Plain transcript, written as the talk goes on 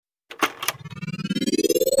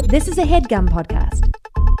This is a HeadGum podcast.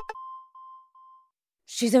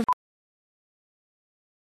 She's a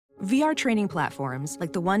VR training platforms,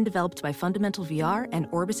 like the one developed by Fundamental VR and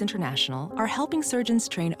Orbis International, are helping surgeons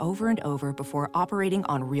train over and over before operating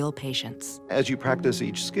on real patients. As you practice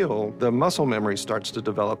each skill, the muscle memory starts to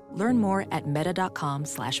develop. Learn more at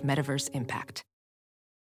meta.com/metaverseimpact.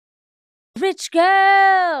 rich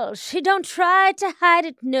girl. She don't try to hide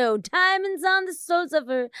it, no. Diamonds on the soles of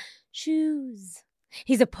her shoes.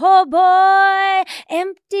 He's a poor boy,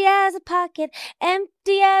 empty as a pocket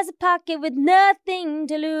with nothing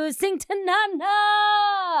to lose. Sing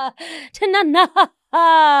ta-na-na,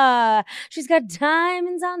 ta-na-na. She's got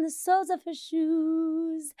diamonds on the soles of her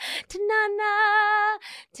shoes. Ta-na-na,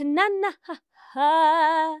 ta-na-na.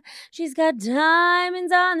 She's got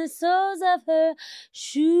diamonds on the soles of her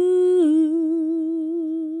shoes.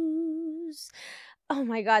 Oh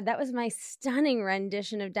my God, that was my stunning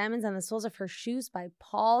rendition of Diamonds on the Soles of Her Shoes by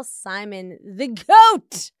Paul Simon, the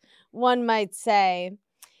GOAT, one might say.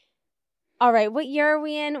 All right, what year are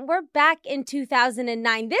we in? We're back in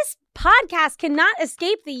 2009. This podcast cannot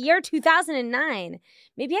escape the year 2009.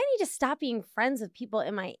 Maybe I need to stop being friends with people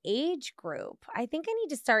in my age group. I think I need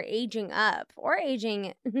to start aging up or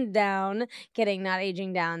aging down. Kidding, not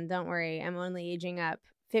aging down. Don't worry, I'm only aging up.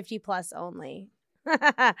 50 plus only. Now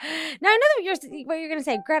I know what you're going to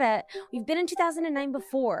say. Greta, we've been in 2009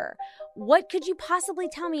 before. What could you possibly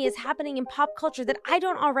tell me is happening in pop culture that I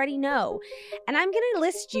don't already know? And I'm going to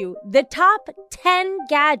list you the top 10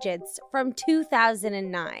 gadgets from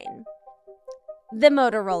 2009. The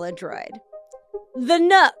Motorola Droid, the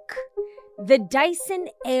Nook, the Dyson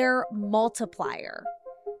Air Multiplier,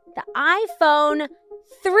 the iPhone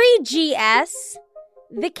 3GS,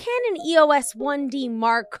 the Canon EOS 1D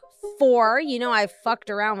Mark IV, you know I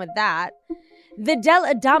fucked around with that. The Dell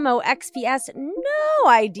Adamo XPS, no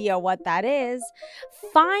idea what that is.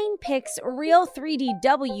 FinePix Real 3D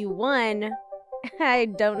W1, I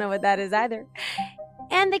don't know what that is either.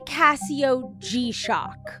 And the Casio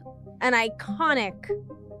G-Shock, an iconic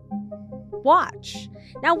watch.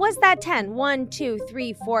 Now, was that 10? 1, 2,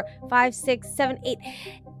 3, 4, 5, 6, 7, 8.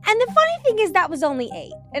 And the funny thing is that was only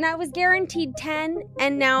 8. And I was guaranteed 10.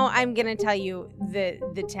 And now I'm going to tell you the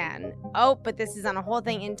 10. Oh, but this is on a whole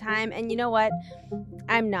thing in Time. And you know what?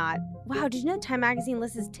 I'm not. Wow, did you know Time Magazine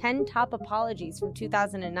lists 10 top apologies from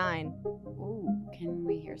 2009? Ooh, can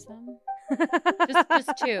we hear some? just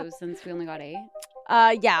 2, since we only got 8.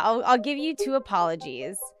 Yeah, I'll give you 2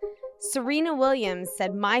 apologies. Serena Williams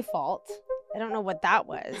said, "My fault." I don't know what that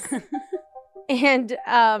was. And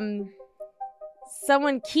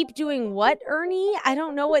someone keep doing what, Ernie? I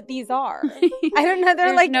don't know what these are. I don't know.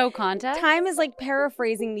 They're like no context. Time is like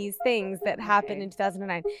paraphrasing these things that happened in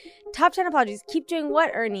 2009. Top 10 apologies. Keep doing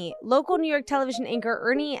what, Ernie? Local New York television anchor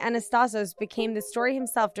Ernie Anastassos became the story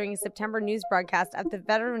himself during a September news broadcast after the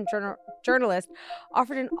veteran journalist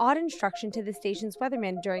offered an odd instruction to the station's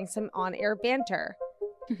weatherman during some on-air banter.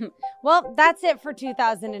 Well, that's it for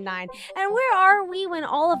 2009. And where are we when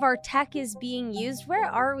all of our tech is being used? Where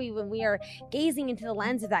are we when we are gazing into the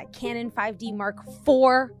lens of that Canon 5D Mark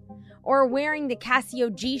IV or wearing the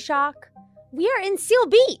Casio G-Shock? We are in Seal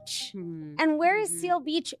Beach. And where is Seal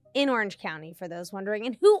Beach? In Orange County, for those wondering.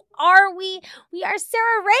 And who are we? We are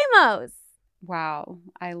Sarah Ramos. Wow.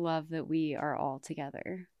 I love that we are all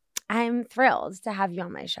together. I'm thrilled to have you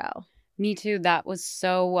on my show. Me too. That was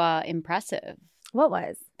so impressive. What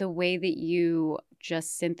was? The way that you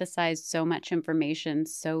just synthesized so much information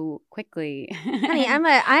so quickly. Honey,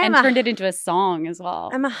 turned it into a song as well.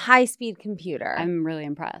 I'm a high-speed computer. I'm really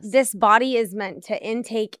impressed. This body is meant to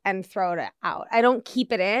intake and throw it out. I don't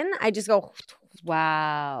keep it in. I just go.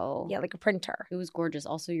 Wow. Yeah, like a printer. It was gorgeous.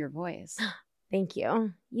 Also, your voice. Thank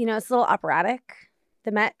you. You know, it's a little operatic.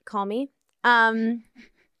 The Met, call me. Let's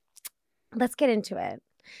get into it.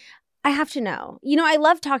 I have to know. You know, I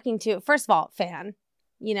love talking to, first of all, fan.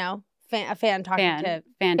 You know, a fan talking to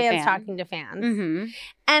fans talking to fans. Mm-hmm.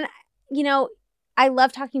 And, you know, I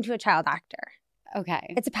love talking to a child actor.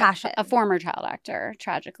 Okay. It's a passion. A former child actor,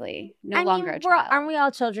 tragically. No longer a child. Aren't we all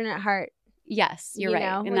children at heart? Yes, you're right.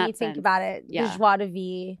 Know, in when that you sense. think about it, the joie de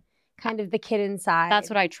vivre, kind of the kid inside. That's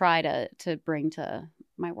what I try to bring to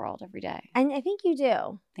my world every day. And I think you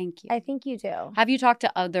do. Thank you. I think you do. Have you talked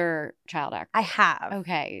to other child actors? I have.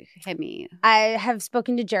 Okay, hit me. I have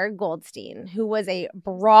spoken to Jared Goldstein, who was a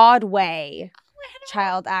Broadway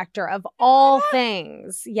child actor of all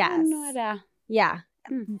things. Yes. Yeah.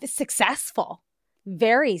 Successful.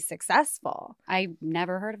 Very successful. I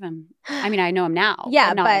never heard of him. I mean, I know him now.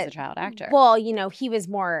 Yeah, but not as a child actor. Well, you know, he was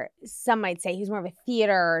more, some might say he was more of a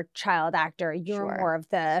theater child actor. You were more of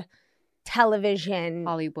the television,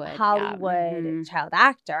 Hollywood yeah. Child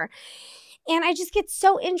actor. And I just get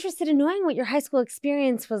so interested in knowing what your high school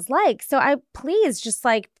experience was like. So please just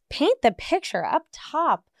like paint the picture up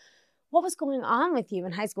top. What was going on with you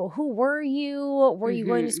in high school? Who were you? Were you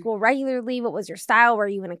going to school regularly? What was your style? Were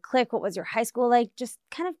you in a clique? What was your high school like? Just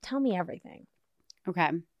kind of tell me everything. Okay.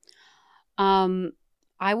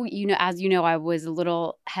 As you know, I was a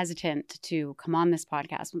little hesitant to come on this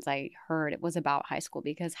podcast once I heard it was about high school,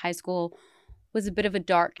 because high school was a bit of a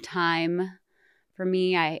dark time for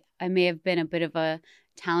me. I may have been a bit of a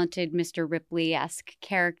talented Mr. Ripley-esque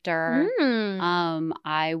character.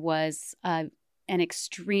 I was an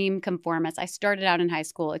extreme conformist. I started out in high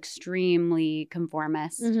school extremely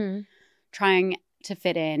conformist, trying to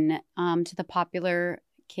fit in to the popular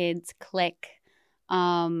kids clique.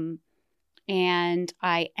 And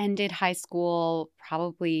I ended high school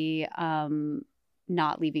probably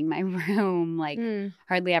not leaving my room, like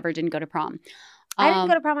hardly ever, didn't go to prom. I didn't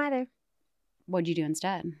go to prom either. What'd you do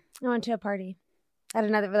instead? I went to a party at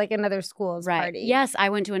another school's party. Yes, I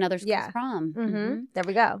went to another school's prom. There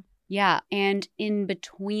we go. Yeah, and in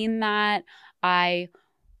between that, I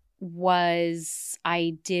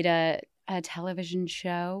did a television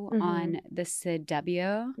show on the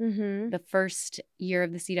CW. The first year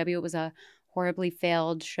of the CW, it was a horribly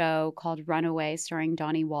failed show called Runaway, starring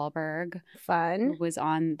Donnie Wahlberg. Fun. Who was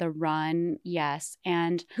on the run, yes.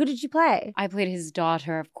 And who did you play? I played his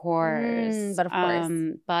daughter, of course.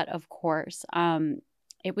 But of course.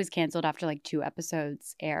 It was canceled after like 2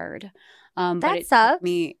 episodes aired. That sucks.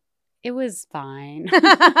 It was fine.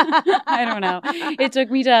 I don't know. It took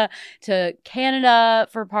me to Canada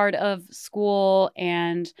for part of school,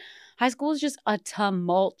 and high school is just a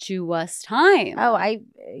tumultuous time. Oh,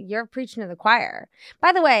 you're preaching to the choir.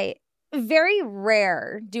 By the way, very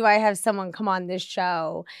rare do I have someone come on this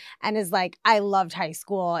show and is like, I loved high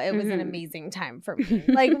school. It was an amazing time for me.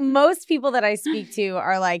 Like, most people that I speak to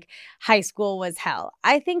are like, high school was hell.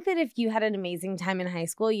 I think that if you had an amazing time in high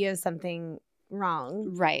school, you have something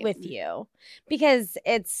wrong with you, because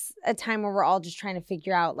it's a time where we're all just trying to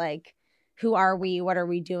figure out, like, who are we, what are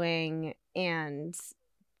we doing, and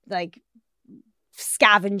like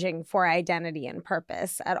scavenging for identity and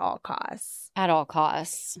purpose at all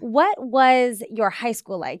costs. What was your high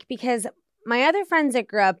school like? Because my other friends that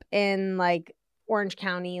grew up in like Orange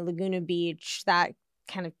County, Laguna Beach, that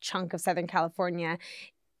kind of chunk of Southern California,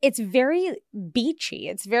 it's very beachy.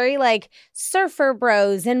 It's very like surfer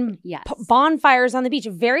bros and bonfires on the beach.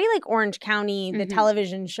 Very like Orange County, the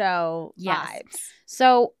television show vibes.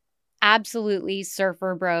 So absolutely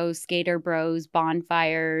surfer bros, skater bros,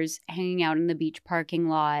 bonfires, hanging out in the beach parking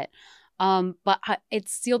lot. But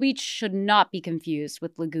Seal Beach should not be confused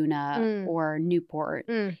with Laguna or Newport.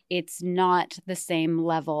 It's not the same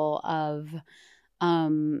level of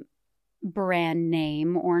brand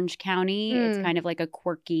name Orange County. It's kind of like a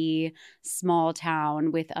quirky small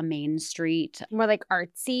town with a main street. More like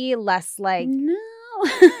artsy, less like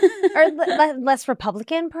or less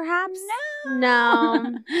Republican, perhaps.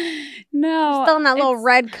 No. Still in that little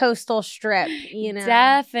red coastal strip, you know.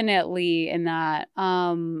 Definitely in that.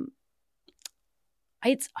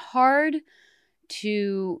 It's hard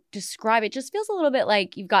to describe. It just feels a little bit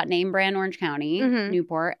like you've got name brand Orange County,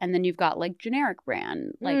 Newport, and then you've got like generic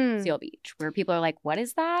brand like Seal Beach, where people are like, what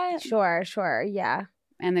is that? Sure, yeah.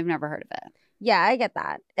 And they've never heard of it. Yeah, I get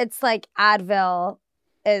that. It's like Advil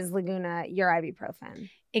is Laguna, your ibuprofen.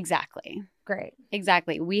 Exactly. Great.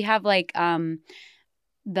 Exactly. We have like the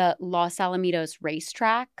Los Alamitos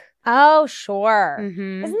racetrack. Oh, sure.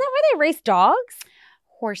 Isn't that where they race dogs?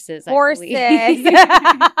 Horses. Do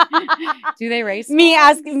they race? Me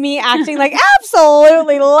acting like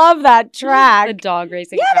absolutely love that track. The dog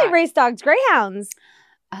racing. Yeah, track. they race dogs, greyhounds.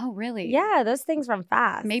 Oh, really? Yeah, those things run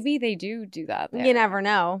fast. Maybe they do that there. You never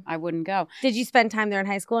know. I wouldn't go. Did you spend time there in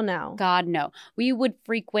high school? No. God, no. We would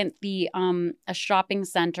frequent the a shopping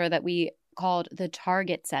center that we called the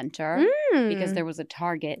Target Center because there was a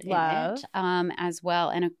Target in it as well.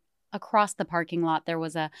 And across the parking lot, there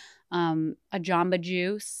was a Jamba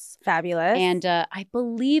Juice. Fabulous. And I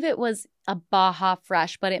believe it was a Baja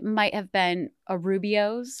Fresh, but it might have been a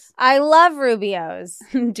Rubio's. I love Rubio's.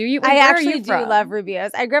 Do you? I actually do love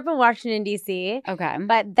Rubio's. I grew up in Washington, D.C. Okay.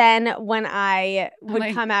 But then when I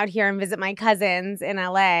would come out here and visit my cousins in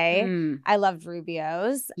L.A., I loved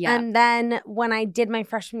Rubio's. Yeah. And then when I did my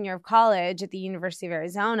freshman year of college at the University of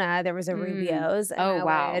Arizona, there was a Rubio's. And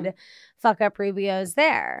I would fuck up Rubio's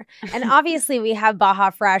there. And obviously we have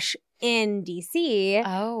Baja Fresh in DC.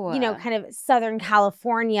 Oh. You know, kind of Southern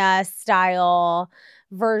California style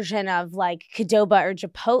version of like Qdoba or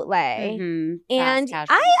Chipotle. Mm-hmm. And Fast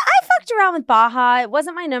casual. I fucked around with Baja. It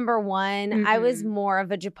wasn't my number one. I was Mhm. more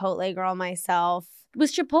of a Chipotle girl myself.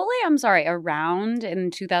 Was Chipotle, I'm sorry, around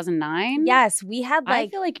in 2009? Yes, we had I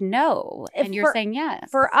like feel like no, If and you're for- saying yes.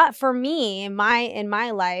 for me in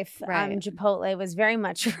my life, Right. Chipotle was very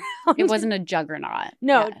much around. It wasn't a juggernaut.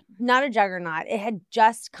 No, yet. not a juggernaut. It had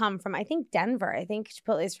just come from, I think, Denver. I think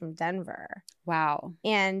Chipotle is from Denver. Wow.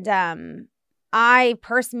 And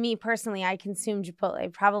me personally, I consumed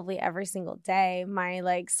Chipotle probably every single day my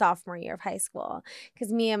like sophomore year of high school.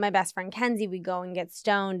 Because me and my best friend Kenzie, we'd go and get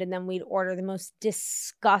stoned, and then we'd order the most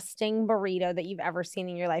disgusting burrito that you've ever seen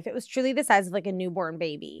in your life. It was truly the size of like a newborn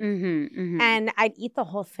baby. Mm-hmm, mm-hmm. And I'd eat the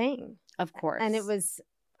whole thing. Of course. And it was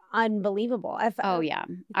unbelievable. Oh, yeah.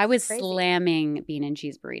 I was crazy. slamming bean and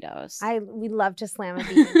cheese burritos. We love to slam a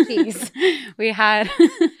bean and cheese. We had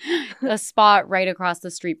a spot right across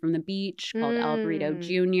the street from the beach called El Burrito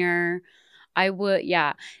Jr. I would,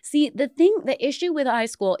 yeah. See, the issue with high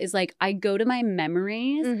school is like I go to my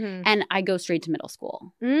memories and I go straight to middle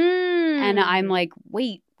school. And I'm like,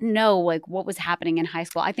 wait, no, like what was happening in high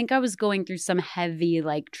school? I think I was going through some heavy,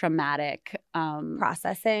 like traumatic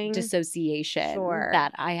processing dissociation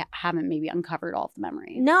that I haven't maybe uncovered all of the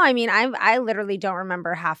memories. No, I mean, I literally don't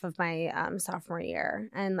remember half of my sophomore year,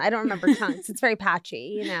 and I don't remember chunks. It's very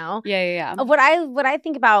patchy, you know? Yeah. What I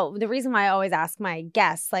think about, the reason why I always ask my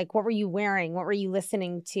guests, like, what were you wearing? What were you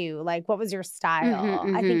listening to? Like, what was your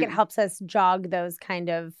style? I think it helps us jog those kind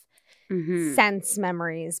of sense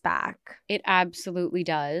memories back. It absolutely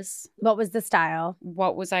does. What was the style?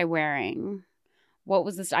 What was I wearing? What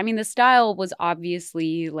was the I mean, the style was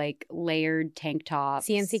obviously like layered tank tops.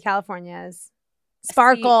 CNC California's.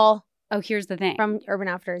 Sparkle. Here's the thing. From Urban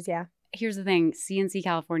Outfitters, yeah. Here's the thing. CNC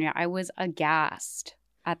California, I was aghast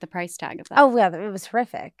at the price tag of that. Oh, yeah, it was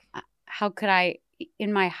horrific. How could I,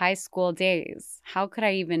 in my high school days, how could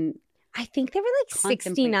I even I think they were like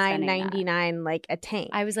 $69.99 like a tank.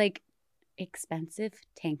 I was like, expensive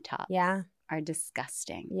tank tops are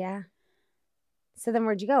disgusting. Yeah. So then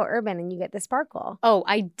where'd you go? Urban, and you get the sparkle. Oh,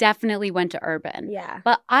 I definitely went to Urban. Yeah.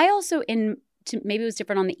 But I also, maybe it was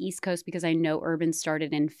different on the East Coast because I know Urban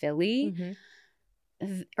started in Philly.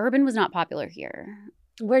 Urban was not popular here.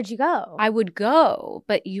 Where'd you go? I would go,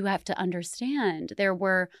 but you have to understand there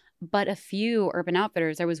were but a few Urban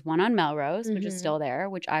Outfitters. There was one on Melrose, which is still there,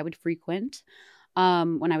 which I would frequent.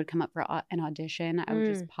 When I would come up for an audition, I would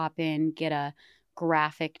just pop in, get a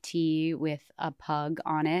graphic tee with a pug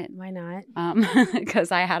on it. Why not?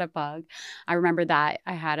 Because I had a pug. I remember that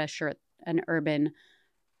I had a shirt, an Urban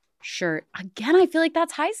shirt. Again, I feel like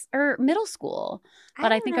that's middle school,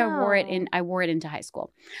 but I think I wore it into high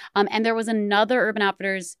school. And there was another Urban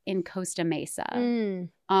Outfitters in Costa Mesa.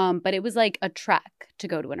 But it was like a trek to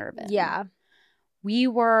go to an Urban. Yeah. We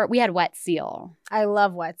had Wet Seal. I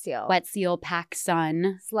love Wet Seal. Wet Seal, Pac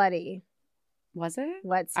Sun. Slutty. Was it?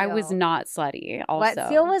 Wet Seal. I was not slutty also. Wet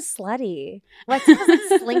Seal was slutty. Wet Seal was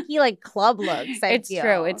like slinky, like club looks. It's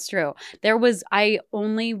true.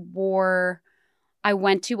 I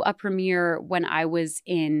went to a premiere when I was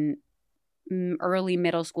in early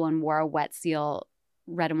middle school and wore a Wet Seal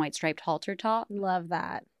red and white striped halter top. Love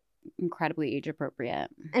that. Incredibly age appropriate.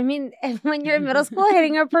 I mean, when you're in middle school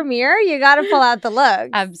hitting a premiere, you got to pull out the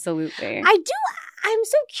looks. Absolutely. I'm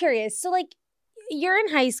so curious. So, like, you're in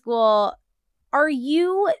high school.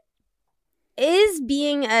 Is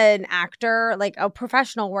being an actor, like a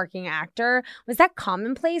professional working actor, was that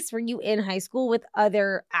commonplace? Were you in high school with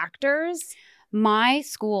other actors? My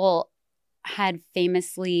school had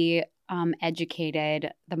famously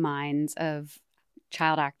educated the minds of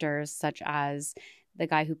child actors, such as the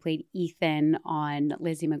guy who played Ethan on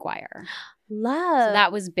Lizzie McGuire. Love. So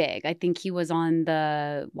that was big. I think he was on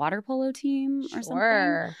the water polo team or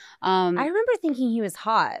something. I remember thinking he was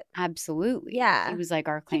hot. Absolutely. Yeah. He was like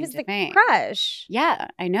our claim to fame. He was the crush. Yeah,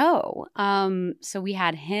 I know. So we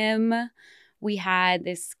had him. We had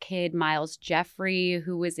this kid, Miles Jeffrey,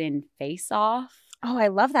 who was in Face Off. Oh, I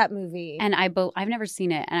love that movie. And I've never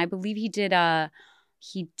seen it. And I believe he did a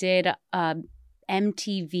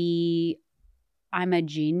MTV I'm a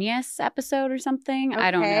Genius episode or something. Okay.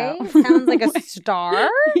 I don't know. Sounds like a star.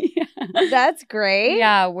 Yeah. That's great.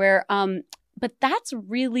 Yeah, where but that's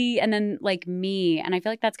really, and then like me, and I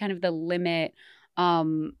feel like that's kind of the limit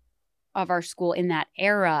of our school in that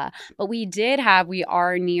era. But we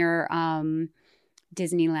are near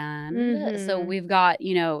Disneyland. So we've got,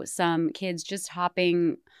 some kids just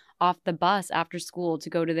hopping off the bus after school to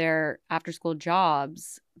go to their after school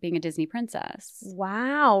jobs being a Disney princess.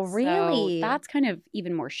 Wow, really? So that's kind of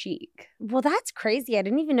even more chic. Well, that's crazy. I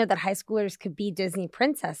didn't even know that high schoolers could be Disney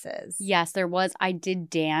princesses. Yes, there was. I did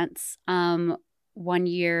dance 1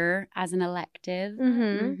 year as an elective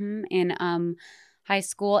in high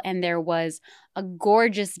school, and there was a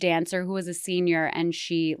gorgeous dancer who was a senior, and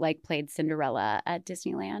she like played Cinderella at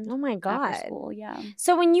Disneyland. Oh my God. After school, yeah.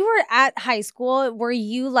 So when you were at high school, were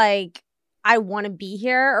you like, I want to be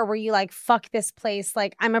here? Or were you like, fuck this place?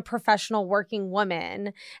 Like, I'm a professional working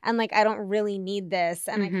woman and like, I don't really need this.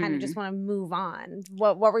 And I kind of just want to move on.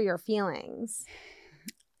 What were your feelings?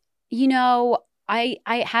 You know, I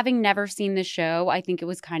having never seen the show, I think it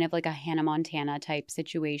was kind of like a Hannah Montana type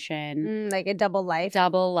situation. Like a double life?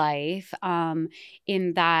 Double life.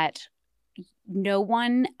 In that no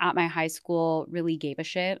one at my high school really gave a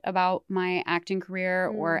shit about my acting career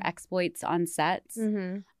or exploits on sets.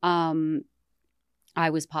 I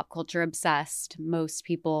was pop culture obsessed. Most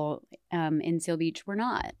people in Seal Beach were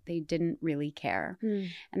not. They didn't really care.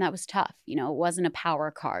 And that was tough. You know, it wasn't a power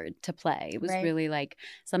card to play. It was really like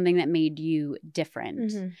something that made you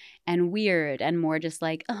different and weird and more just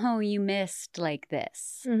like, oh, you missed like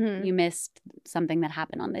this. You missed something that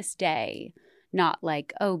happened on this day. Not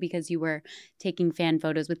like, oh, because you were taking fan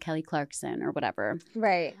photos with Kelly Clarkson or whatever.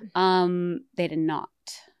 Right. They did not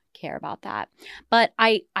care about that. But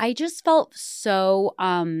I just felt so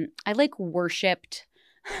I like worshipped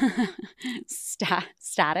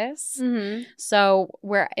status. So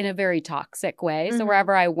we're in a very toxic way. So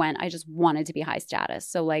wherever I went, I just wanted to be high status.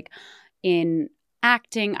 So like in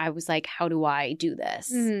acting, I was like, how do I do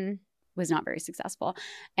this? Was not very successful.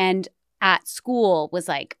 And at school was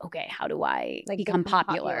like, okay, how do I like become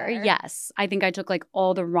popular? Yes. I think I took like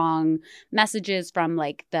all the wrong messages from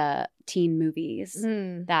like the teen movies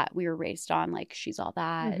that we were raised on, like She's All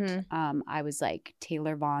That. I was like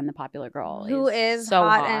Taylor Vaughn, the popular girl. Who is so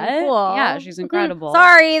hot and cool. Yeah, she's incredible.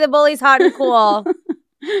 Sorry, the bully's hot and cool.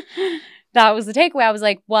 That was the takeaway. I was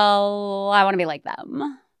like, well, I want to be like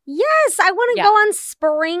them. Yes, I want to go on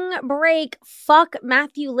spring break, fuck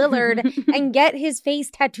Matthew Lillard, and get his face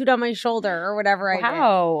tattooed on my shoulder or whatever I did.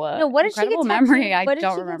 Wow. No, what did she get tattooed? Memory. I what did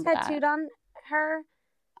don't she remember get tattooed on her?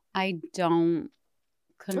 I don't.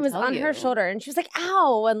 Couldn't It was tell on you. her shoulder, and she was like,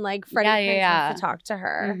 ow, and like Freddie Prinze wants to talk to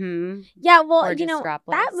her. Yeah, well, you know, strapless.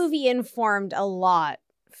 that movie informed a lot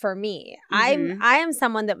for me. I am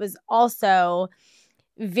someone that was also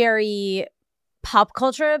very pop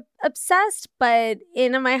culture obsessed, but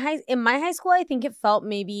in my high school, I think it felt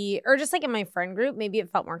maybe, or just like in my friend group, maybe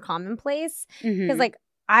it felt more commonplace because like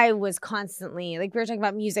I was constantly like, we were talking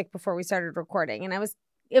about music before we started recording, and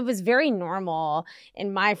it was very normal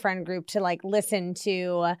in my friend group to like listen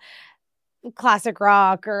to classic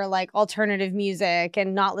rock or like alternative music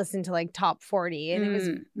and not listen to like top 40, and it was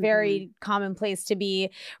very commonplace to be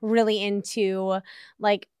really into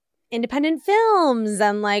like independent films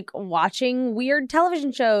and like watching weird television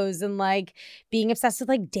shows and like being obsessed with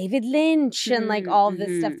like David Lynch and like all of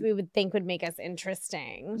this stuff that we would think would make us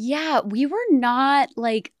interesting. Yeah, we were not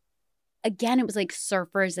like, again, it was like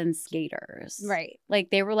surfers and skaters. Right. Like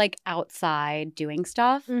they were like outside doing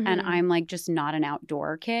stuff and I'm like just not an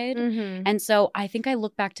outdoor kid. And so I think I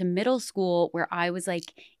look back to middle school where I was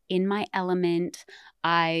like in my element.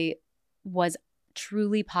 I was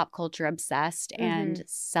truly pop culture obsessed and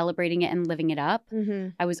celebrating it and living it up.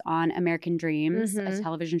 I was on American Dreams, a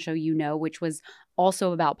television show, you know, which was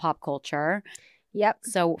also about pop culture. Yep.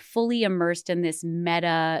 So fully immersed in this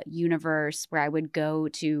meta universe where I would go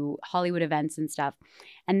to Hollywood events and stuff.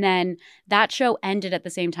 And then that show ended at the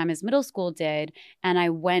same time as middle school did. And I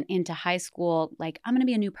went into high school like, I'm going to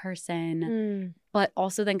be a new person. But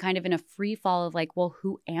also then kind of in a free fall of like, well,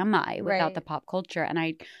 who am I without the pop culture? And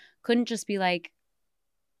I couldn't just be like,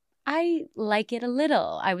 I like it a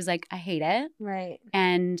little. I was like, I hate it. Right.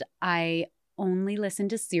 And I only listen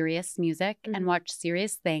to serious music and watch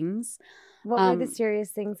serious things. What were the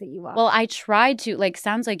serious things that you watched? Well, I tried to, like,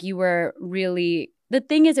 sounds like you were really, the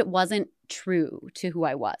thing is, it wasn't true to who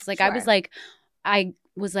I was. Like, I was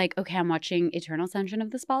like, okay, I'm watching Eternal Sunshine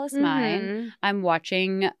of the Spotless Mind. I'm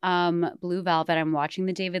watching Blue Velvet. I'm watching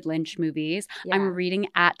the David Lynch movies. Yeah. I'm reading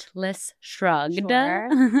Atlas Shrugged. Sure.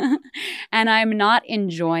 And I'm not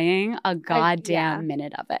enjoying a goddamn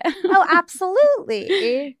minute of it. Oh,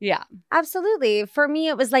 absolutely. Yeah. Absolutely. For me,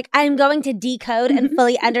 it was like, I'm going to decode and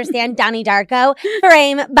fully understand Donnie Darko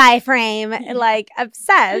frame by frame, like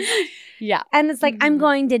obsessed. Yeah. And it's like, I'm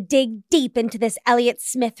going to dig deep into this Elliott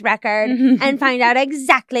Smith record and find out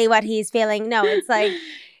exactly what he's feeling. No, it's like,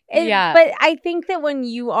 but I think that when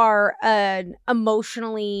you are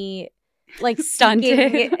emotionally like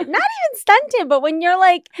stunted, not even stunted, but when you're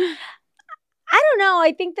like, I don't know.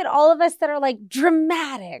 I think that all of us that are like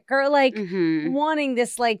dramatic or like wanting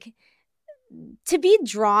this like to be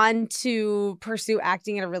drawn to pursue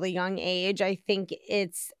acting at a really young age, I think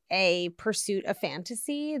it's a pursuit of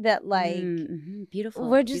fantasy that like beautiful.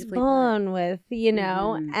 We're just born with, you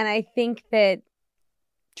know? And I think that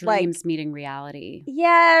dreams like, meeting reality.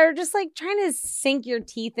 Yeah, or just like trying to sink your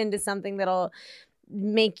teeth into something that'll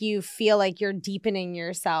make you feel like you're deepening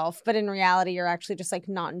yourself, but in reality you're actually just like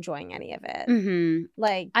not enjoying any of it.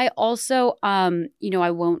 Like I also you know,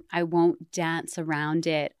 I won't dance around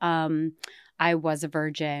it. I was a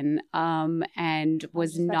virgin and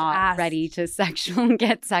was not ready to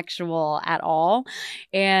get sexual at all.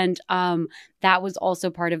 And that was also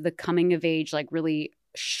part of the coming of age, like really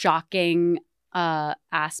shocking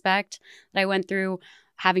aspect that I went through.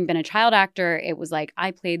 Having been a child actor, it was like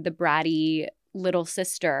I played the bratty little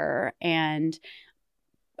sister and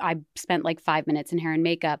I spent like 5 minutes in hair and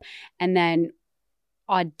makeup. And then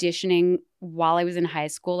auditioning while I was in high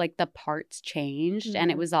school, like the parts changed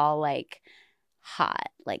and it was all like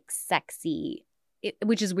hot, like sexy,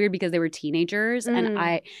 which is weird because they were teenagers and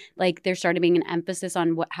I like there started being an emphasis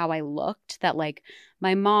on how I looked, that like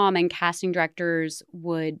my mom and casting directors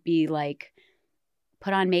would be like,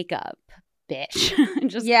 put on makeup, bitch.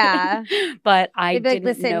 Just kidding. But I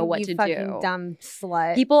didn't know what to do. Dumb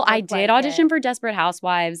slut. I did audition for Desperate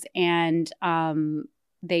Housewives and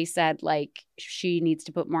they said like she needs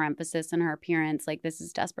to put more emphasis on her appearance. Like, this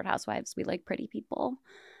is Desperate Housewives. We like pretty people.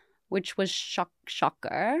 Which was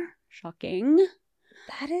shocking.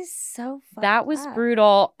 That is so fucked That was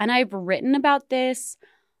brutal. And I've written about this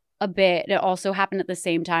a bit. It also happened at the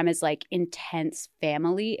same time as like intense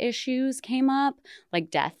family issues came up, like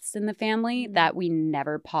deaths in the family that we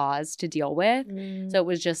never paused to deal with. So it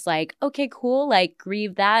was just like, okay, cool, like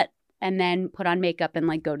grieve that and then put on makeup and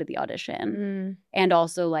like go to the audition. And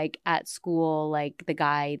also like at school, like the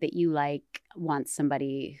guy that you like wants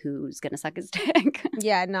somebody who's gonna suck his dick.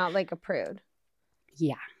 Yeah, not like a prude.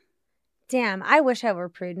 Yeah. Damn, I wish I were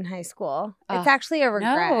prude in high school. It's actually a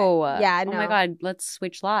regret. No. Yeah, no. Oh my God, let's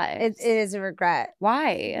switch lives. It is a regret.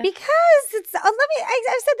 Why? Because it's, I've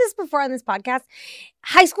said this before on this podcast.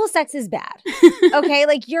 High school sex is bad. Okay?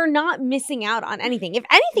 Like, you're not missing out on anything. If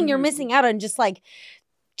anything, you're missing out on just like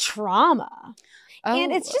trauma.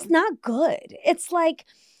 And it's just not good. It's like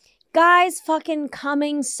guys fucking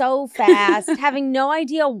coming so fast, having no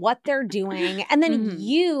idea what they're doing. And then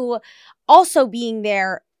you also being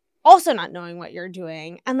there, also not knowing what you're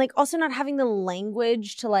doing. And like also not having the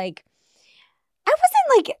language to like, I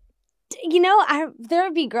wasn't like, you know, there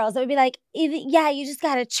would be girls that would be like, yeah, you just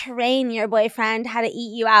got to train your boyfriend how to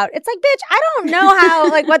eat you out. It's like, bitch, I don't know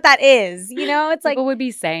how, like what that is. You know, it's like. People would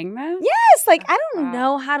be saying that? Yes. Like, I don't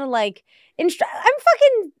know how to like, I'm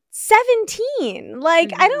fucking 17.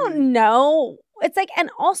 Like, I don't know. It's like,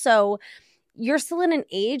 and also you're still in an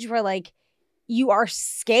age where like you are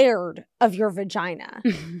scared of your vagina.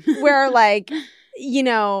 Where like, you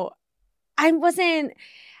know, I am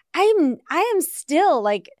still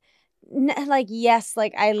like yes,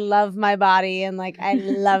 like I love my body and like I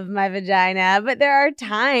love my vagina, but there are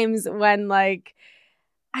times when like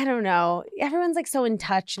I don't know, everyone's like so in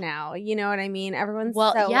touch now, you know what I mean? Everyone's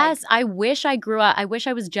so yes, like, I wish I grew up. I wish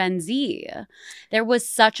I was Gen Z. There was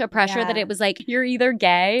such a pressure that it was like you're either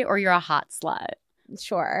gay or you're a hot slut.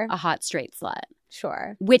 Sure. A hot straight slut.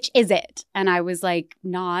 Sure. Which is it? And I was like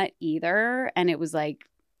not either, and it was like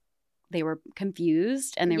they were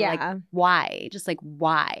confused and they were like, why? Just like,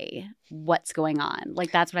 why? What's going on?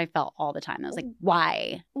 Like, that's what I felt all the time. I was like,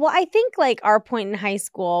 why? Well, I think like our point in high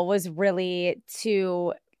school was really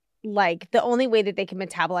to like the only way that they could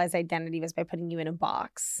metabolize identity was by putting you in a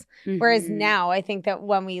box. Whereas now I think that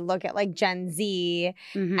when we look at like Gen Z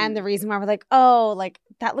and the reason why we're like, oh, like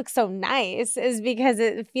that looks so nice is because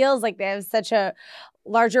it feels like they have such a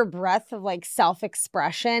larger breadth of like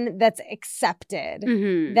self-expression that's accepted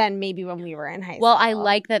than maybe when we were in high school. Well, I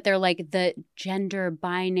like that they're like the gender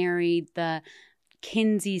binary, the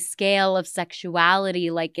Kinsey scale of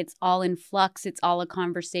sexuality, like it's all in flux, it's all a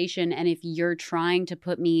conversation, and if you're trying to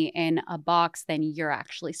put me in a box, then you're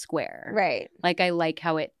actually square. Right. Like I like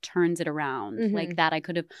how it turns it around. Like that I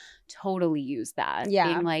could have totally used that. Yeah.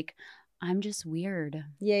 Being like, I'm just weird.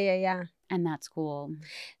 Yeah. And that's cool.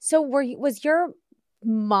 So was your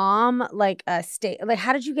mom like a stage, like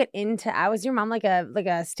how did you get into, was your mom like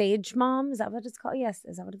a stage mom? Is that what it's called? Yes.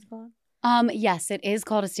 Is that what it's called? Yes, it is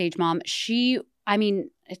called a stage mom. She I mean,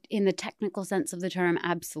 in the technical sense of the term,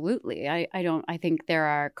 absolutely. I think there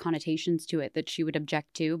are connotations to it that she would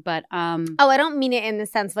object to, but Oh, I don't mean it in the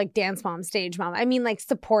sense like dance mom, stage mom. I mean like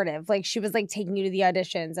supportive. Like she was like taking you to the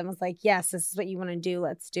auditions and was like, yes, this is what you want to do.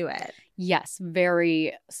 Let's do it. Yes,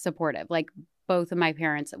 very supportive. Like both of my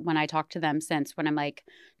parents, when I talk to them since, when I'm like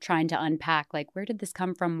trying to unpack, like, where did this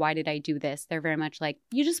come from? Why did I do this? They're very much like,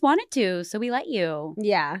 you just wanted to, so we let you.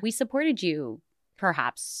 Yeah. We supported you,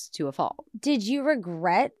 perhaps to a fault. Did you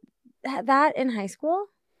regret that in high school?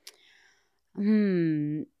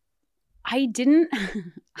 I didn't.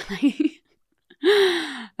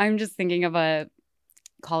 I'm just thinking of a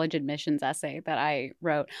college admissions essay that I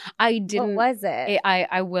wrote. I didn't. What was it?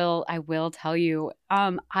 I will tell you.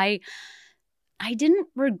 I didn't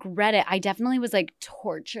regret it. I definitely was like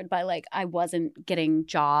tortured by like I wasn't getting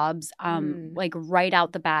jobs. Like right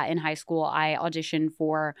out the bat in high school, I auditioned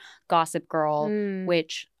for Gossip Girl,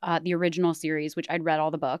 which the original series, which I'd read all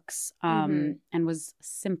the books and was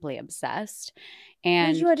simply obsessed. And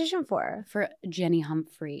what did you audition for? For Jenny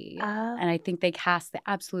Humphrey. And I think they cast the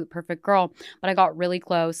absolute perfect girl, but I got really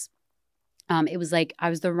close. It was like I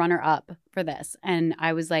was the runner-up for this, and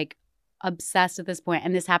I was like obsessed at this point.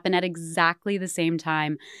 And this happened at exactly the same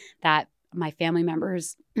time that my family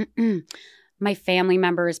members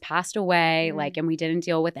passed away, like, and we didn't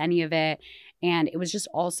deal with any of it. And it was just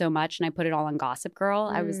all so much. And I put it all on Gossip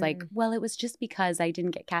Girl. I was like, well, it was just because I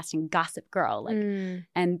didn't get cast in Gossip Girl. Like,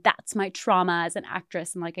 and that's my trauma as an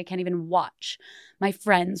actress. And like, I can't even watch my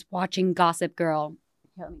friends watching Gossip Girl.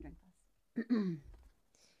 Here, let me drink this.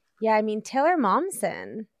 Yeah, I mean, Taylor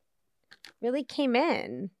Momsen really came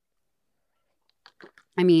in.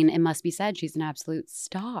 I mean, it must be said she's an absolute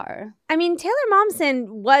star. I mean, Taylor Momsen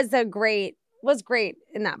was great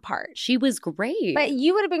in that part. She was great. But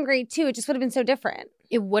you would have been great too. It just would have been so different.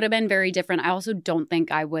 It would have been very different. I also don't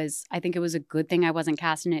think I think it was a good thing I wasn't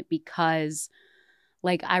cast in it because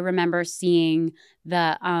like I remember seeing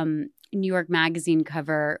the New York Magazine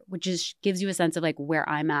cover, which gives you a sense of like where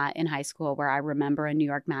I'm at in high school, where I remember a New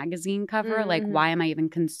York Magazine cover. Like, why am I even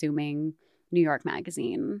consuming New York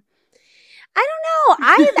Magazine? I don't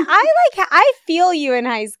know. I feel you in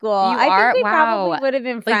high school. I think we probably would have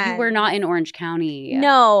been friends. But you were not in Orange County.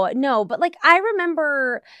 No. But like I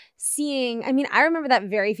remember I remember that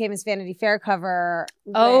very famous Vanity Fair cover.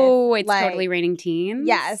 It's like, Totally Raining Teens?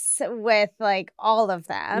 Yes, with like all of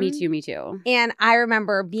them. Me too. And I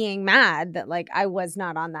remember being mad that like I was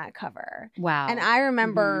not on that cover. Wow. And I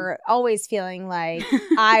remember always feeling like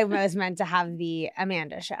I was meant to have the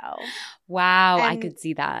Amanda show. Wow, I could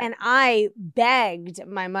see that. And I begged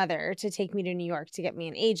my mother to take me to New York to get me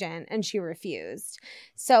an agent, and she refused.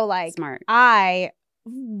 So like Smart. I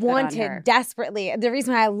wanted desperately. The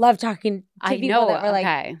reason why I love talking to people that were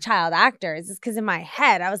like child actors is because in my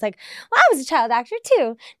head I was like, well, I was a child actor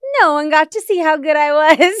too. No one got to see how good I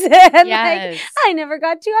was. And like I never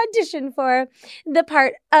got to audition for the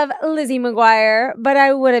part of Lizzie McGuire, but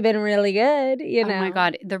I would have been really good, you know. Oh my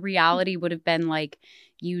God. The reality would have been like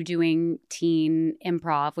you doing teen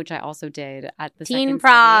improv, which I also did at the Teen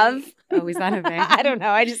Improv. Oh, is that a thing? I don't know.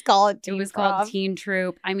 I just call it teen. It was called Teen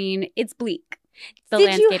Troupe. I mean, it's bleak.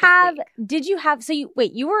 Did you have, so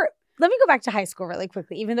you were, let me go back to high school really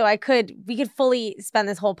quickly, even though we could fully spend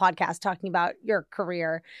this whole podcast talking about your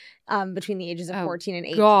career between the ages of 14 and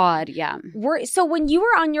 18. God, yeah. So when you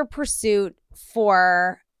were on your pursuit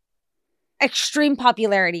for extreme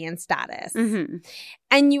popularity and status,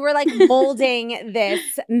 and you were like molding this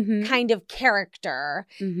kind of character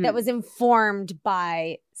that was informed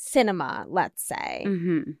by cinema, let's say,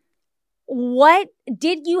 what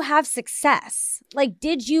did you have success? Like,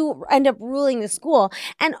 did you end up ruling the school?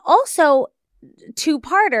 And also,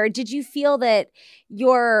 two-parter, did you feel that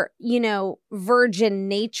your, virgin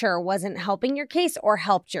nature wasn't helping your case or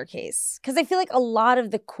helped your case? Because I feel like a lot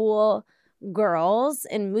of the cool girls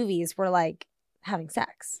in movies were like having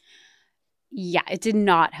sex. Yeah, it did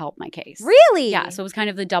not help my case. Really? Yeah, so it was kind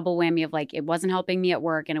of the double whammy of like it wasn't helping me at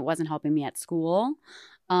work and it wasn't helping me at school.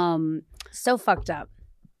 So fucked up.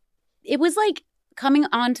 It was like coming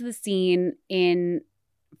onto the scene in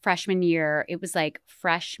freshman year. It was like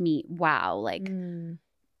fresh meat. Wow. Like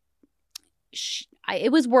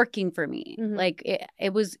it was working for me. Like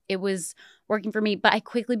it was working for me. But I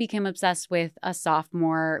quickly became obsessed with a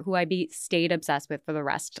sophomore who I stayed obsessed with for the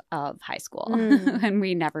rest of high school. And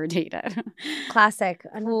we never dated. Classic.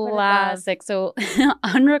 Classic. So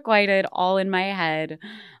unrequited, all in my head.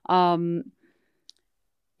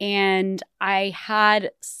 And I had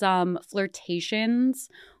some flirtations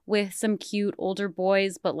with some cute older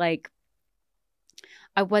boys, but like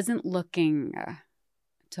I wasn't looking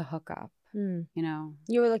to hook up. Mm. you know.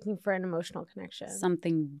 You were looking for an emotional connection.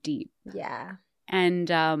 Something deep. Yeah. And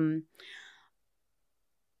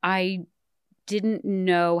I didn't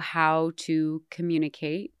know how to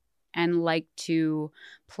communicate and like to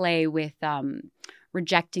play with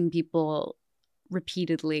rejecting people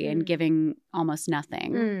repeatedly and giving almost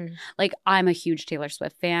nothing. Like, I'm a huge Taylor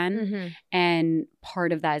Swift fan, and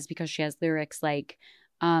part of that is because she has lyrics like,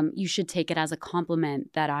 you should take it as a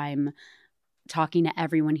compliment that I'm talking to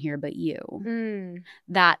everyone here but you.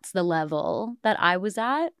 That's the level that I was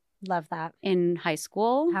at. Love that. In high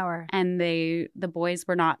school. Power. And the boys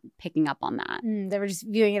were not picking up on that. They were just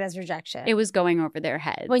viewing it as rejection. It was going over their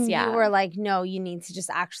heads. When you were like, no, you need to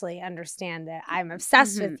just actually understand that I'm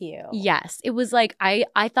obsessed with you. Yes. It was like, I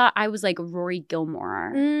thought I was like Rory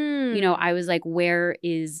Gilmore. You know, I was like, where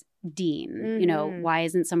is Dean? You know, why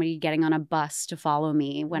isn't somebody getting on a bus to follow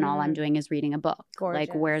me when all I'm doing is reading a book? Gorgeous.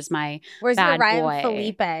 Like, where's your bad Ryan boy?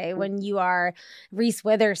 Felipe when you are Reese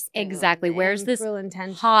Witherspoon? Exactly. Where's this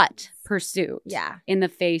Intentions? hot pursuit? Yeah. In the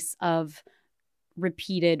face of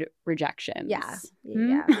repeated rejections. Yeah.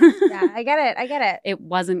 Yeah. I get it. It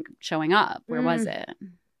wasn't showing up. Where was it?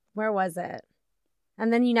 Where was it?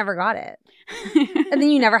 And then you never got it. And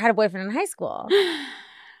then you never had a boyfriend in high school.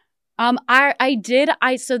 I did.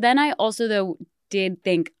 So then I also, though, did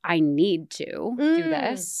think I need to do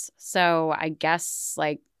this. So I guess,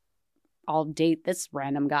 like, I'll date this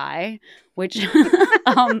random guy, which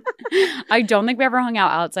I don't think we ever hung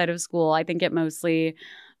out outside of school. I think it mostly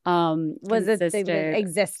was it thing that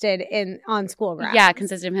existed on school grounds? Yeah, it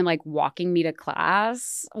consisted of him like walking me to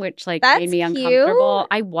class, which like That's made me cute. uncomfortable.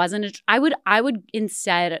 I wasn't. I would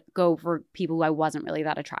instead go for people who I wasn't really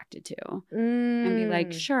that attracted to, and be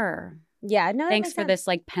like, sure, yeah, no, thanks for this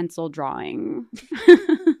like pencil drawing,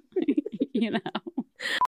 you know.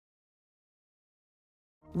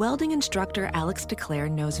 Welding instructor Alex DeClaire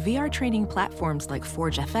knows VR training platforms like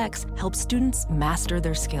Forge FX help students master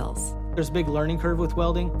their skills. There's a big learning curve with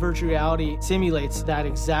welding. Virtual reality simulates that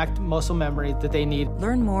exact muscle memory that they need.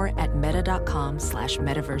 Learn more at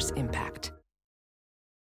meta.com/metaverseimpact.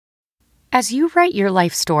 As you write your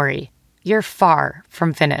life story, you're far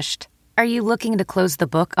from finished. Are you looking to close the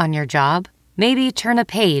book on your job? Maybe turn a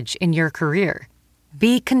page in your career?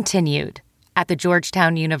 Be continued at the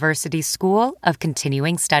Georgetown University School of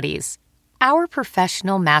Continuing Studies. Our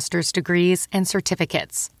professional master's degrees and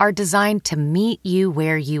certificates are designed to meet you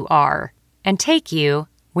where you are and take you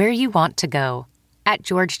where you want to go. At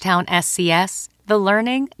Georgetown SCS, the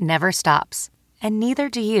learning never stops, and neither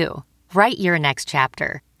do you. Write your next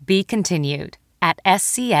chapter. Be continued at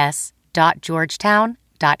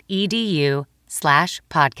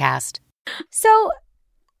scs.georgetown.edu/podcast. So,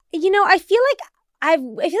 I feel like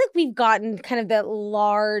we've gotten kind of the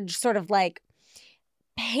large sort of like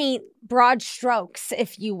paint broad strokes,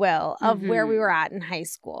 if you will, of where we were at in high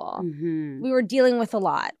school. We were dealing with a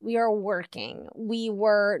lot. We were working. We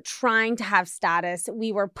were trying to have status.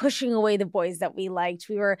 We were pushing away the boys that we liked.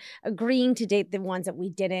 We were agreeing to date the ones that we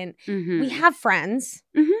didn't. We have friends.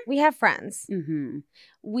 We have friends.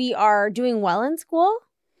 We are doing well in school.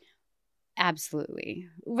 Absolutely.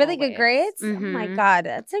 Really good grades? Oh my God,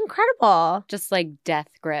 that's incredible. Just like death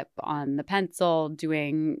grip on the pencil,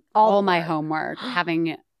 doing all my homework,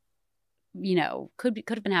 having, could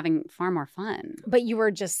have been having far more fun. But you were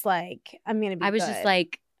just like, I'm going to be I was good. just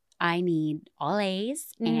like, I need all A's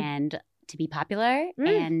and to be popular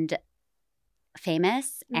and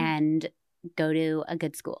famous and go to a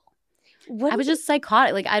good school. I was just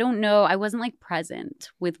psychotic. Like, I don't know. I wasn't like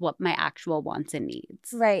present with what my actual wants and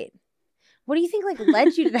needs. Right. What do you think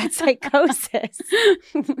led you to that psychosis?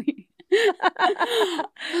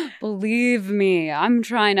 Believe me, I'm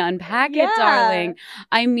trying to unpack it, darling.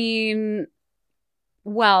 I mean,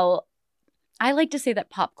 well, I like to say that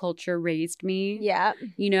pop culture raised me. Yeah.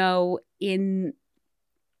 In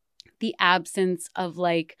the absence of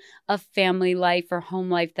like a family life or home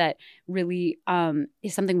life that really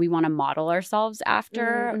is something we want to model ourselves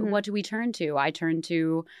after. What do we turn to? I turned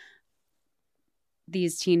to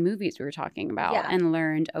these teen movies we were talking about and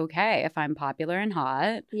learned, okay, if I'm popular and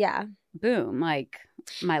hot, boom, like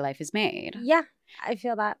my life is made. Yeah, I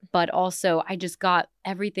feel that. But also I just got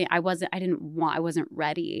everything. I wasn't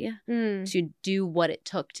ready to do what it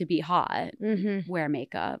took to be hot, wear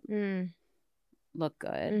makeup, look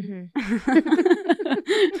good.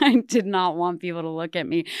 I did not want people to look at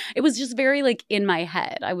me. It was just very like in my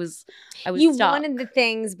head. I was you stuck. Wanted the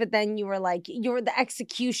things, but then you were like, the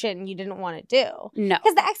execution you didn't want to do. No.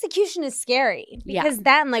 Because the execution is scary. Because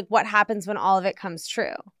then like what happens when all of it comes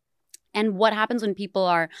true? And what happens when people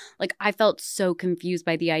are like, I felt so confused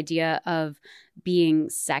by the idea of being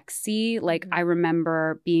sexy. Like, I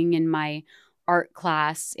remember being in my art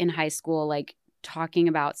class in high school, like talking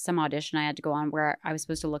about some audition I had to go on where I was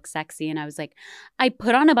supposed to look sexy. And I was like, I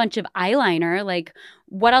put on a bunch of eyeliner. Like,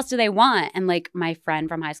 what else do they want? And like my friend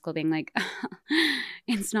from high school being like,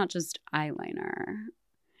 it's not just eyeliner.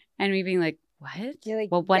 And me being like, what? You're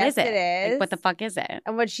like, well, what yes, is it? it is. Like, what the fuck is it?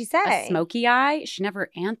 And what'd she say? A smoky eye? She never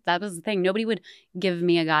answered. That was the thing. Nobody would give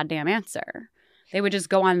me a goddamn answer. They would just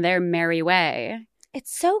go on their merry way.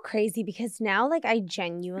 It's so crazy because now, like, I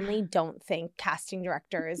genuinely don't think casting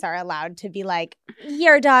directors are allowed to be like,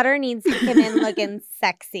 your daughter needs to come in looking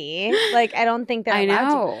sexy. Like, I don't think they're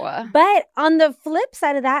allowed to. But on the flip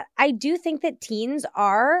side of that, I do think that teens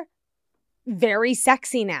are very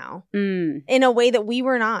sexy now in a way that we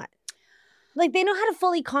were not. Like, they know how to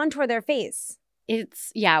fully contour their face.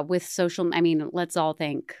 It's, yeah, with social, I mean, let's all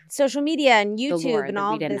think. Social media and YouTube Lord, and that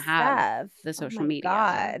all we didn't this have stuff. the social my media.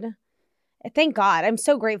 God. Thank God. I'm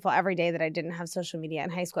so grateful every day that I didn't have social media in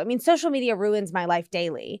high school. I mean, social media ruins my life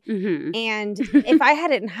daily. Mm-hmm. And if I had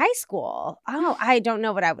it in high school, I don't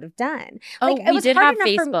know what I would have done. Oh, Like, we did have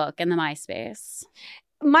Facebook and the MySpace.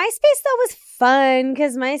 MySpace, though, was fun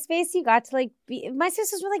because MySpace, you got to, like,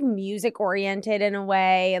 MySpace was more, like, music-oriented in a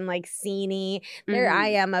way and, like, sceney. There I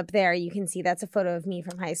am up there. You can see that's a photo of me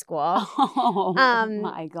from high school. Oh,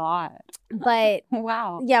 my God. But,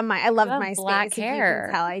 wow. Yeah, I loved MySpace. Black hair.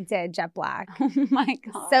 You can tell I did, jet black. Oh, my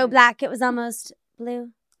God. So black, it was almost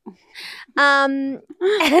blue. Wow.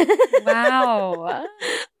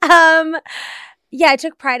 Yeah, I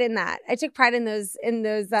took pride in that. I took pride in those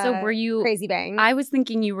so were you crazy bangs. I was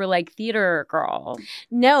thinking you were like theater girl.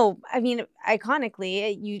 No, I mean,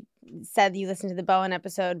 iconically, you said you listened to the Bowen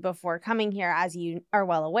episode before coming here. As you are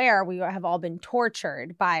well aware, we have all been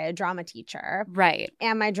tortured by a drama teacher. Right.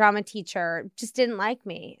 And my drama teacher just didn't like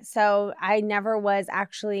me. So I never was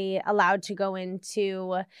actually allowed to go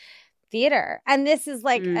into theater. And this is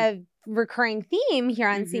like a recurring theme here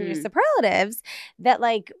on Senior Superlatives that,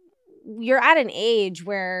 like, you're at an age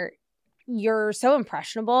where you're so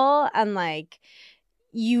impressionable and, like,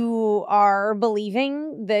 you are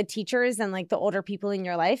believing the teachers and, like, the older people in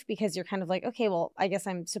your life because you're kind of like, okay, well, I guess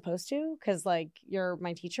I'm supposed to because, like, you're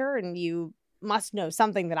my teacher and you must know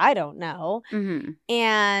something that I don't know.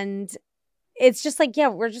 And it's just like, yeah,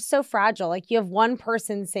 we're just so fragile. Like, you have one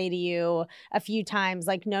person say to you a few times,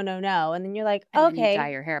 like, no, no, no. And then you're like, and okay. You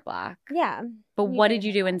dye your hair black. Yeah. But what did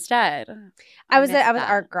you do instead? I was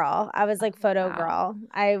art girl. I was like photo girl.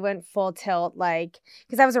 I went full tilt, like,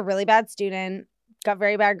 because I was a really bad student, got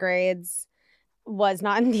very bad grades, was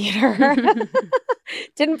not in theater,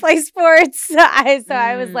 didn't play sports. So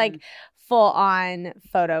I was like full on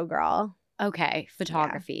photo girl. Okay,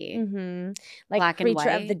 photography. Yeah. Like black and Creature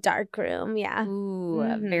white? of the Dark Room, yeah.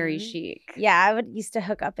 Ooh, very chic. Yeah, I used to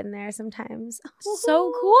hook up in there sometimes.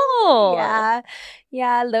 So cool.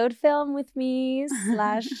 Yeah, load film with me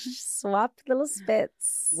 / swap little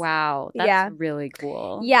spits. Wow, that's really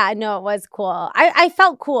cool. Yeah, no, it was cool. I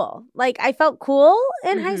felt cool. Like, I felt cool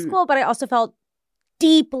in high school, but I also felt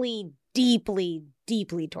deeply, deeply,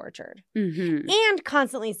 deeply tortured and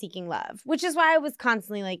constantly seeking love, which is why I was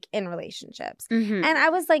constantly, like, in relationships. And I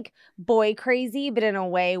was, like, boy crazy, but in a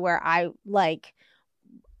way where I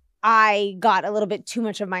got a little bit too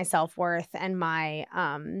much of my self-worth and my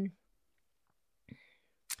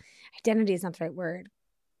identity is not the right word.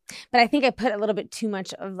 But I think I put a little bit too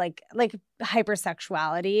much of like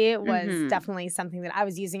hypersexuality was definitely something that I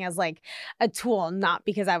was using as, like, a tool, not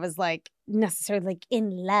because I was, like, necessarily, like, in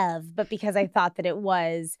love, but because I thought that it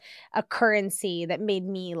was a currency that made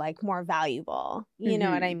me, like, more valuable. You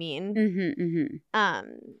know what I mean?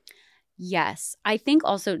 Yes. I think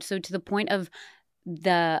also, so to the point of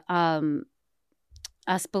the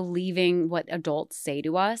us believing what adults say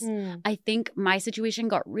to us, I think my situation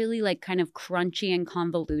got really, like, kind of crunchy and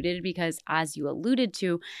convoluted because, as you alluded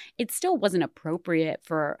to, it still wasn't appropriate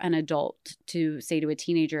for an adult to say to a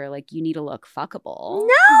teenager, like, you need to look fuckable.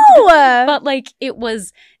 No! But, like, it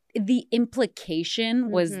was – the implication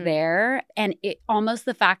was there, and it almost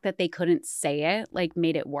the fact that they couldn't say it, like,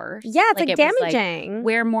 made it worse. Yeah, it's, like, damaging. Was, like,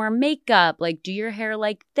 wear more makeup, like, do your hair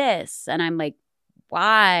like this. And I'm like,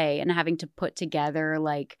 why? And having to put together,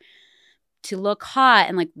 like, to look hot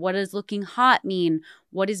and, like, what does looking hot mean?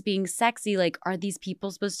 What is being sexy? Like, are these people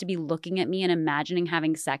supposed to be looking at me and imagining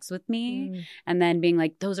having sex with me? And then being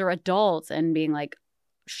like, those are adults, and being like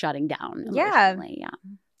shutting down emotionally. Yeah.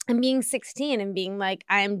 And being 16 and being like,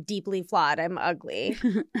 I am deeply flawed. I'm ugly.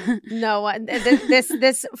 No,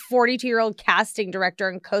 this 42-year-old casting director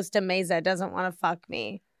in Costa Mesa doesn't want to fuck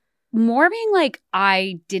me. More being like,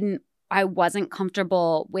 I didn't I wasn't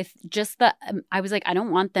comfortable with just the I was like, I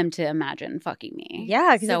don't want them to imagine fucking me.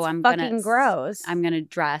 Yeah, because it's fucking gross. I'm going to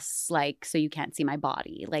dress like so you can't see my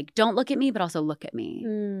body. Like, don't look at me, but also look at me.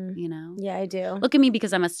 You know? Yeah, I do. Look at me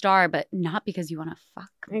because I'm a star, but not because you want to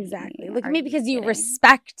fuck me. Exactly. Look at me because you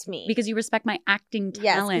respect me. Because you respect my acting talent.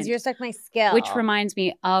 Yes, because you respect my skill. Which reminds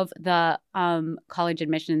me of the college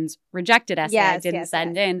admissions rejected essay I didn't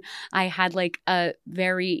send in. I had like a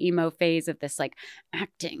very emo phase of this like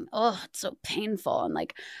acting. Oh, it's so painful. And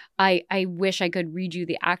like I wish I could read you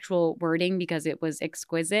the actual wording because it was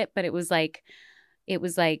exquisite, but it was like,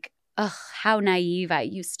 ugh, how naive I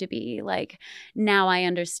used to be. Like, now I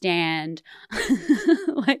understand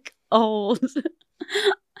like old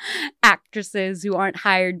actresses who aren't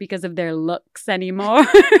hired because of their looks anymore.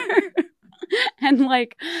 And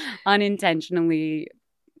like unintentionally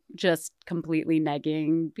just completely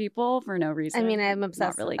negging people for no reason. I mean, I'm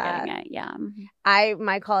obsessed Not really with that. getting it. Yeah.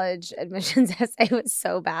 My college admissions essay was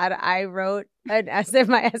so bad. I wrote an essay.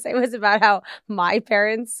 My essay was about how my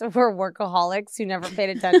parents were workaholics who never paid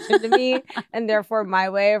attention to me, and therefore my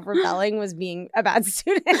way of rebelling was being a bad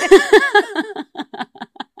student.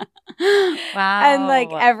 Wow. And like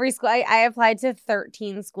every school, I applied to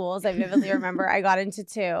 13 schools. I vividly remember I got into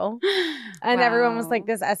 2. And everyone was like,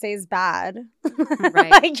 this essay is bad. Right.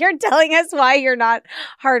 Like, you're telling us why you're not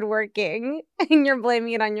hardworking and you're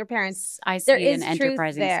blaming it on your parents. I see an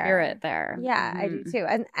enterprising spirit there. Yeah, I do too.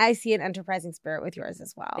 And I see an enterprising spirit with yours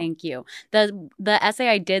as well. Thank you. The essay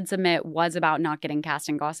I did submit was about not getting cast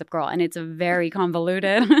in Gossip Girl, and it's very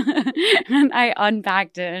convoluted. And I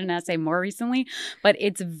unpacked it in an essay more recently, but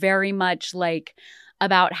it's very much like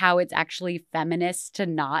about how it's actually feminist to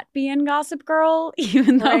not be in Gossip Girl,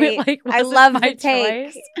 even though it like wasn't I love my the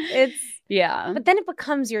take. choice. It's yeah. But then it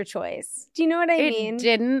becomes your choice. Do you know what I mean? It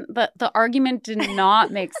didn't. The argument did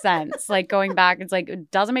not make sense. Like going back, it's like it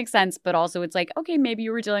doesn't make sense, but also it's like, okay, maybe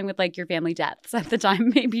you were dealing with like your family deaths at the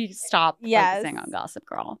time. Maybe stop focusing on Gossip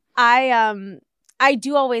Girl. I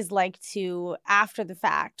do always like to, after the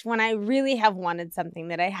fact, when I really have wanted something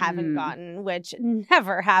that I haven't gotten, which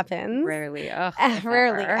never happens. Rarely.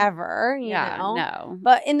 Rarely ever, you know? No.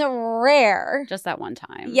 But in the rare. Just that one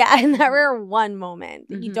time. Yeah, in that rare one moment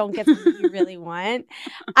that you don't get something you really want.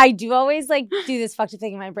 I do always like do this fucked up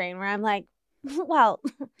thing in my brain where I'm like, well,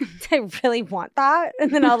 do I really want that?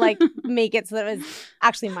 And then I'll like make it so that it was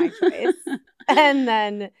actually my choice. And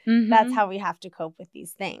then that's how we have to cope with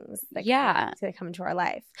these things that come into our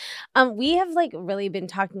life. We have like really been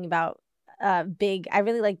talking about I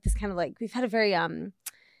really like this kind of like, we've had a very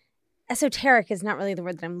esoteric is not really the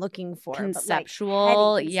word that I'm looking for. Conceptual.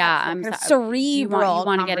 But like I'm cerebral. You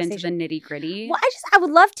want to get into the nitty gritty? Well, I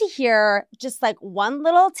would love to hear just like one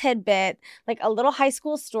little tidbit, like a little high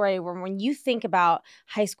school story where when you think about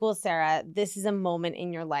high school Sarah, this is a moment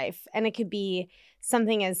in your life. And it could be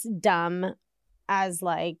something as dumb as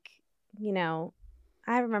like, you know,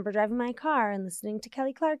 I remember driving my car and listening to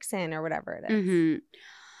Kelly Clarkson or whatever it is.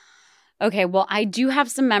 Okay, well, I do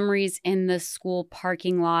have some memories in the school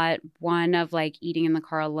parking lot. One of like eating in the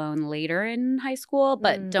car alone later in high school,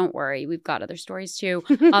 but don't worry, we've got other stories too.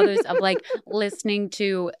 Others of like listening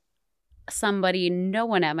to somebody no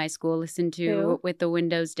one at my school listened to with the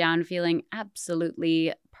windows down, feeling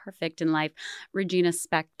absolutely perfect in life, Regina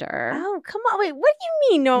Spektor. Oh, come on. Wait, what do you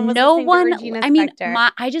mean no one was listening to Regina Spektor? I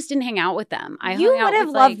mean, I just didn't hang out with them. You would have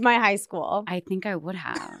loved my high school. I think I would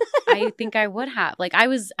have. I think I would have. Like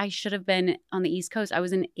I should have been on the East Coast. I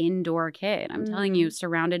was an indoor kid. I'm telling you,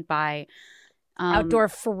 surrounded by outdoor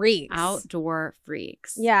freaks. Outdoor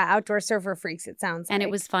freaks. Yeah, outdoor surfer freaks, it sounds like. And it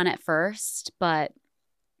was fun at first, but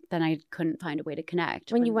then I couldn't find a way to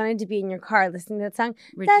connect. When you wanted to be in your car listening to that song.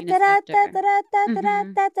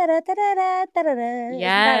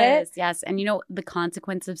 Yes. And you know, the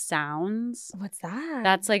consequence of sounds. What's that?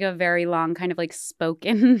 That's like a very long kind of like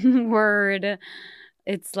spoken word.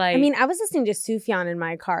 It's like, I mean, I was listening to Sufjan in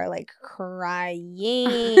my car, like crying.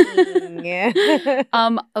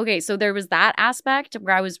 Okay, so there was that aspect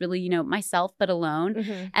where I was really, you know, myself but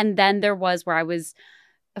alone. And then there was where I was,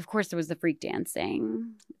 of course, there was the freak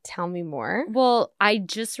dancing. Tell me more. Well, I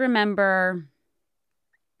just remember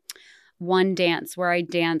one dance where I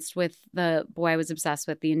danced with the boy I was obsessed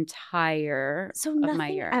with the entire of my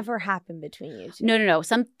year. So nothing ever happened between you two? No.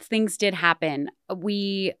 Some things did happen.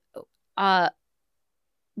 We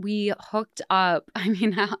hooked up. I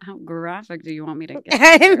mean, how graphic do you want me to get?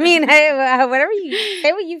 I mean, whatever you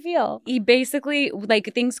say, what you feel. He basically,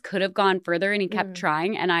 like, things could have gone further, and he kept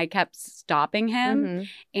trying, and I kept stopping him,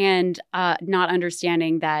 and not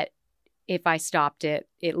understanding that if I stopped it,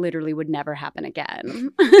 it literally would never happen again.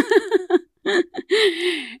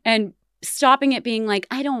 And stopping it being like,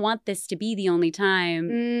 I don't want this to be the only time.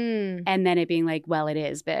 Mm. And then it being like, well, it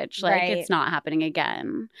is, bitch. Like, Right. it's not happening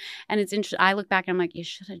again. And it's interesting. I look back and I'm like, you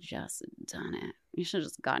should have just done it. You should have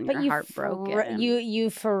just gotten your heart broken. You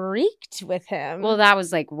freaked with him. Well, that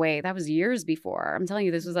was like, that was years before. I'm telling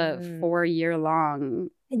you, this was a 4-year long,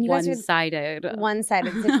 and you guys were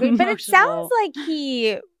one-sided situation. But it sounds like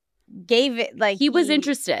he gave it like he was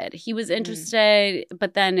interested. He was interested,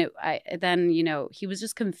 but then he was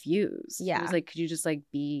just confused. Yeah. He was like, could you just like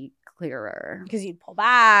be clearer? because you'd pull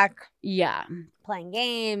back, Yeah. playing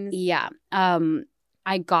games. Yeah.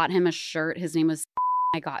 I got him a shirt. His name was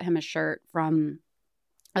I got him a shirt from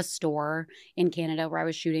a store in Canada where I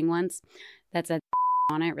was shooting once that said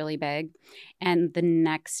on it really big. And the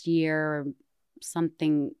next year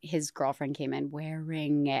his girlfriend came in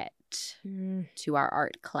wearing it to our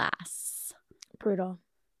art class. Brutal.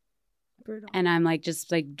 And I'm like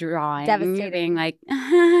just like drawing, Devastating. being like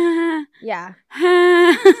Yeah.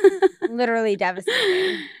 Literally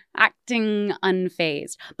devastating. acting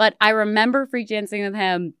unfazed. But I remember freak dancing with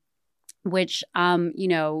him, which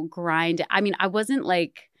grind. I mean, I wasn't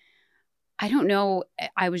like, I don't know,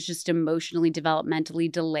 I was just emotionally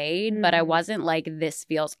developmentally delayed, but I wasn't like, this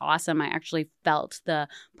feels awesome. I actually felt the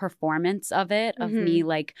performance of it, of me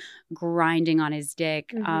like grinding on his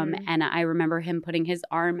dick. And I remember him putting his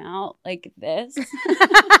arm out like this.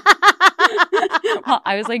 While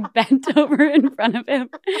I was like bent over in front of him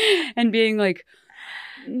and being like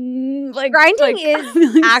grinding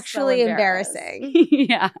is actually so embarrassing.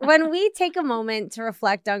 Yeah. When we take a moment to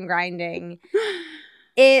reflect on grinding,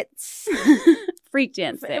 it's freak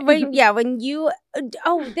dancing. when you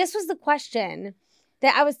this was the question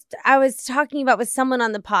that I was talking about with someone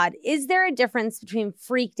on the pod. Is there a difference between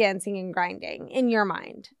freak dancing and grinding in your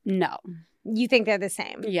mind? No. You think they're the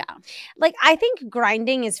same? Yeah. Like, I think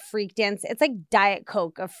grinding is freak dance. It's like Diet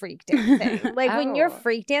Coke of freak dancing. Like when you're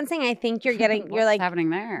freak dancing, I think you're What's happening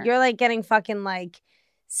there? You're like getting fucking like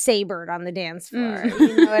sabered on the dance floor.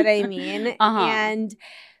 You know what I mean? And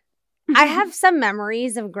I have some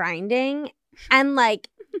memories of grinding, and like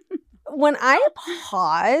when I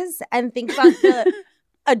pause and think about the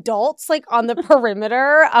adults like on the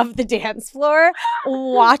perimeter of the dance floor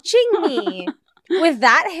watching me with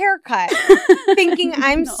that haircut, thinking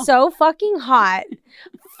I'm so fucking hot,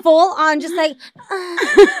 full on just like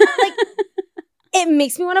it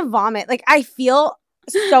makes me want to vomit. Like I feel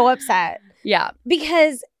so upset. Yeah.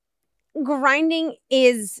 Because grinding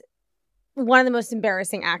is one of the most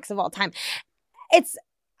embarrassing acts of all time. It's,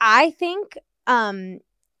 I think,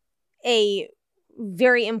 a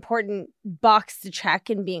very important box to check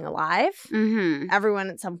in being alive. Everyone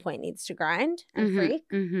at some point needs to grind and freak.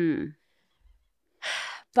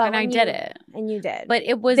 But and I did it. And you did. But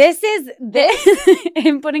it was... This is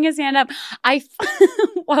him putting his hand up.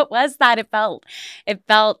 What was that? It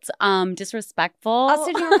felt disrespectful.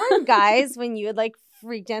 Also, do you remember guys when you would like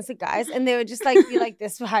freak dance with guys and they would just like be like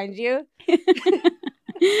this behind you?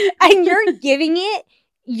 And you're giving it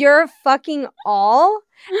your fucking all.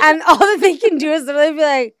 And all that they can do is literally be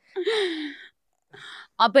like...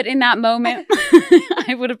 but in that moment,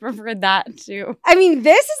 I would have preferred that too. I mean,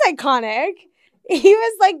 this is iconic. He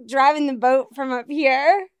was like driving the boat from up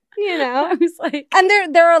here, you know. I was like, and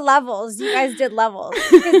there are levels. You guys did levels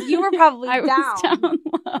because you were probably I down. was down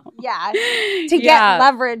low. Yeah, to get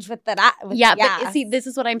leverage with the yeah. But see, this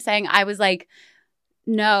is what I'm saying. I was like,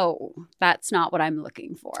 no, that's not what I'm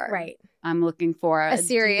looking for. Right. I'm looking for a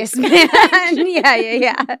serious man. Yeah,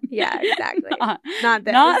 exactly. Not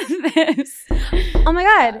this. Not this. Oh my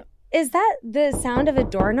God, is that the sound of a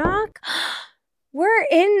door knock? We're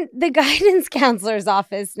in the guidance counselor's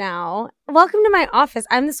office now. Welcome to my office.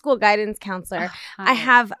 I'm the school guidance counselor. I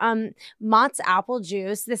have Mott's apple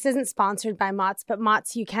juice. This isn't sponsored by Mott's, but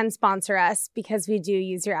Mott's, you can sponsor us because we do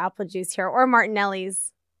use your apple juice here, or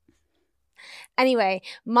Martinelli's. Anyway,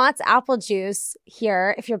 Mott's apple juice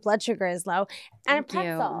here if your blood sugar is low, and a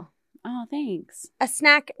pretzel. Oh, thanks. A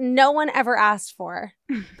snack no one ever asked for,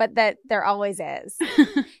 but that there always is.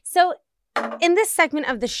 So in this segment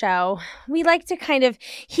of the show, we like to kind of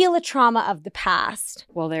heal a trauma of the past.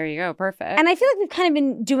 Well, there you go. Perfect. And I feel like we've kind of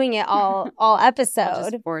been doing it all episode. I'll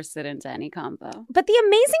just force it into any combo. But the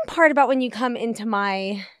amazing part about when you come into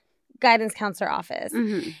my guidance counselor office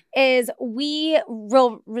is we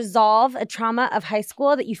will resolve a trauma of high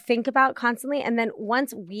school that you think about constantly. And then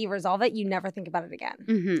once we resolve it, you never think about it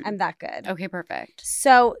again. I'm that good. Okay, perfect.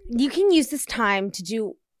 So you can use this time to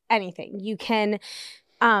do anything. You can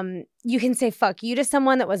say fuck you to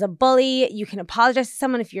someone that was a bully. You can apologize to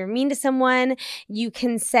someone if you're mean to someone. You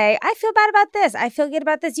can say, I feel bad about this. I feel good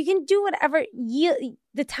about this. You can do whatever.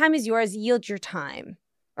 The time is yours. Yield your time.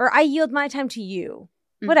 Or I yield my time to you.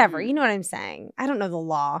 Whatever. You know what I'm saying? I don't know the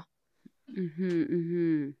law.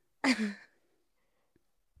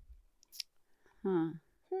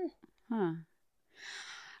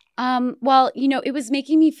 Well, it was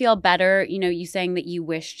making me feel better, you saying that you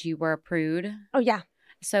wished you were a prude. Oh, yeah.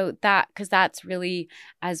 So because that's really,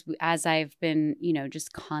 as I've been,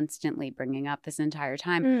 just constantly bringing up this entire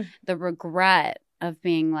time, the regret of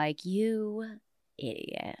being like, you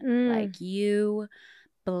idiot. Like, you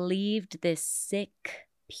believed this sick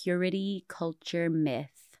purity culture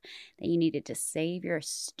myth that you needed to save your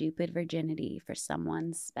stupid virginity for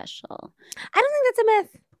someone special. I don't think that's a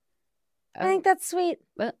myth. I think that's sweet.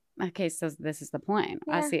 Well, okay, so this is the point.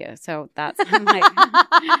 Yeah. I see you. So I'm like,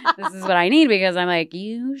 this is what I need, because I'm like,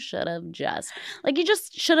 you should have you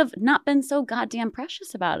just should have not been so goddamn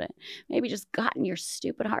precious about it. Maybe just gotten your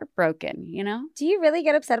stupid heart broken, Do you really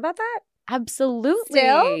get upset about that? Absolutely.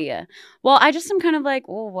 Still? Well, I just am kind of like,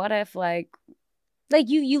 well, what if Like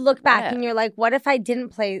you look back and you're like, what if I didn't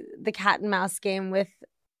play the cat and mouse game with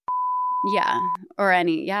I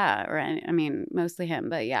mean, mostly him,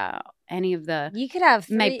 but any of the you could have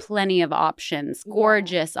plenty of options,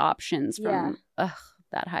 gorgeous options from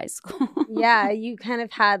that high school. Yeah, you kind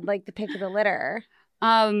of had like the pick of the litter.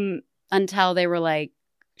 Until they were like,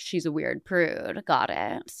 she's a weird prude. Got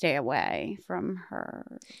it. Stay away from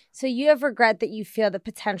her. So you have regret that you feel that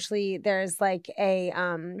potentially there's like a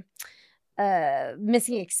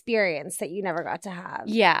missing experience that you never got to have.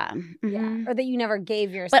 Yeah. Yeah. Or that you never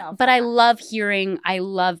gave yourself. But I love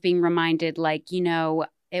being reminded, like,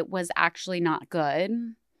 it was actually not good.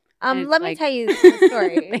 Let me tell you the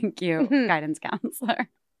story. Thank you, guidance counselor.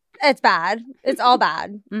 It's bad. It's all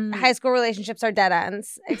bad. High school relationships are dead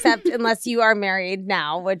ends, except unless you are married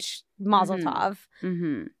now, which mazel tov.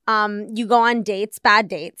 You go on dates, bad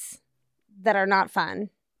dates that are not fun.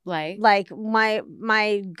 Like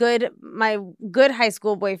my good high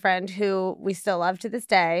school boyfriend, who we still love to this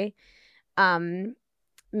day,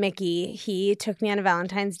 Mickey, he took me on a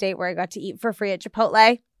Valentine's date where I got to eat for free at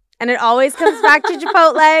Chipotle. And it always comes back to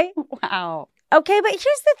Chipotle. Wow. Okay, but here's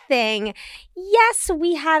the thing. Yes,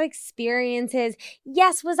 we had experiences.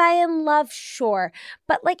 Yes, was I in love? Sure.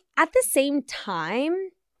 But like at the same time,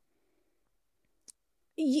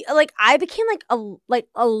 I became like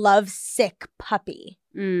a lovesick puppy.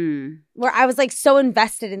 Where I was like so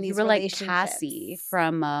invested in these relationships. You were like Cassie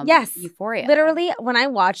from Euphoria. Literally, when I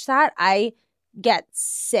watch that, I get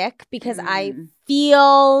sick because I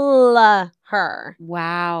feel her.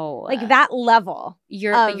 Wow. Like that level.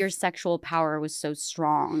 Your sexual power was so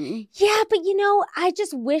strong. Yeah, but I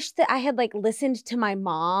just wish that I had like listened to my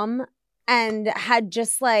mom and had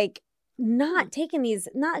just like not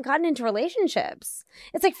gotten into relationships.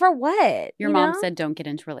 It's like, for what? Your mom said don't get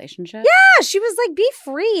into relationships? Yeah, she was like, be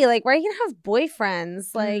free. Like, why are you going to have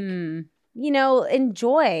boyfriends? Like,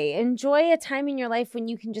 enjoy a time in your life when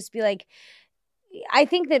you can just be like, I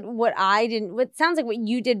think that what sounds like what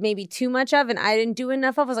you did maybe too much of and I didn't do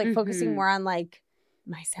enough of was like focusing more on like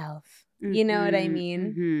myself. You know what I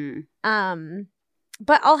mean?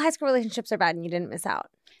 But all high school relationships are bad and you didn't miss out.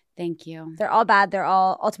 Thank you. They're all bad. They're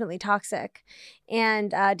all ultimately toxic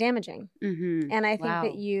and damaging. And I think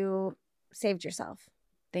that you saved yourself.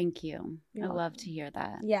 Thank you. I love to hear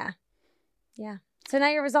that. Yeah. Yeah. So now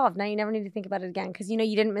you're resolved. Now you never need to think about it again because you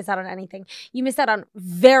didn't miss out on anything. You missed out on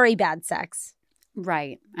very bad sex.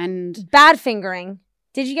 Right. And bad fingering.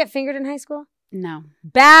 Did you get fingered in high school? No.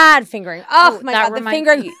 Bad fingering. Oh my God, the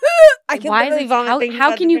fingering. I can literally vomit.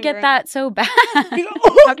 How can you get that so bad?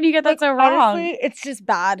 How can you get that so wrong? Honestly, it's just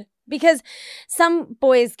bad. Because some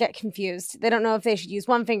boys get confused. They don't know if they should use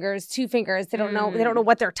one finger, two fingers. They don't know. They don't know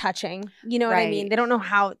what they're touching. You know what I mean? They don't know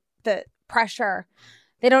how the pressure.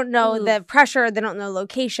 They don't know the pressure. They don't know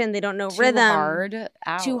location. They don't know rhythm.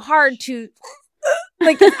 Too hard.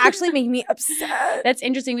 Like, it's actually making me upset. That's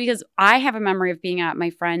interesting because I have a memory of being at my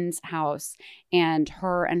friend's house and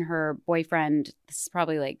her boyfriend, this is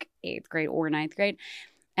probably like 8th grade or 9th grade,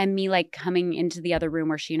 and me like coming into the other room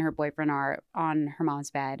where she and her boyfriend are on her mom's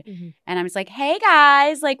bed. And I'm just like, hey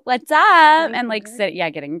guys, like, what's up? And like,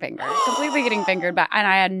 getting fingered, completely getting fingered. And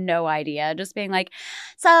I had no idea, just being like,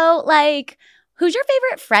 so like, who's your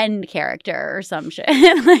favorite friend character or some shit?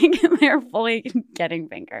 Like, they're fully getting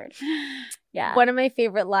fingered. Yeah. One of my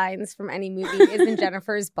favorite lines from any movie is in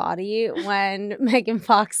Jennifer's Body when Megan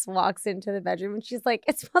Fox walks into the bedroom and she's like,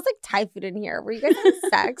 it smells like Thai food in here. Were you guys having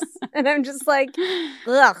sex? And I'm just like,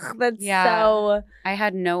 ugh, that's so. I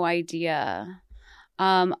had no idea.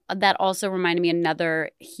 That also reminded me another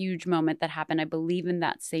huge moment that happened, I believe, in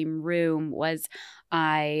that same room was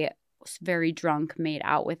I was very drunk, made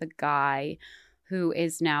out with a guy who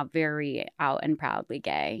is now very out and proudly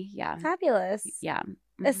gay. Yeah. Fabulous. Yeah.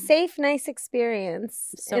 A safe, nice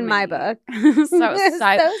experience in my book. So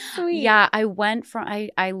sweet. Yeah, I went from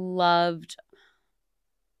I loved,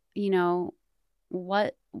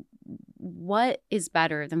 what is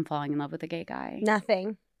better than falling in love with a gay guy?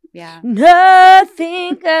 Nothing. Yeah.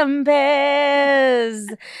 Nothing compares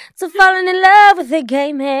to falling in love with a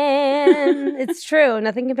gay man. It's true.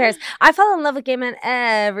 Nothing compares. I fall in love with gay men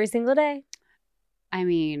every single day. I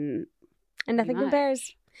mean, and nothing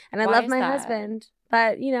compares. And I Why love is my that? husband.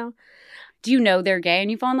 But, Do you know they're gay and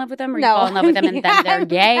you fall in love with them? Or No. you fall in love with them and then they're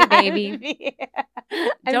gay, baby?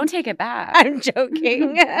 Yeah. Don't take it back. I'm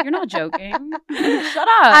joking. You're not joking. Shut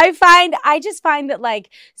up. I just find that like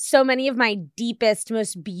so many of my deepest,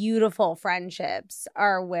 most beautiful friendships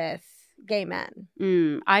are with gay men.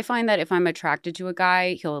 I find that if I'm attracted to a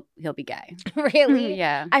guy, he'll be gay. Really?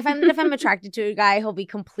 Yeah. I find that if I'm attracted to a guy, he'll be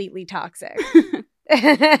completely toxic.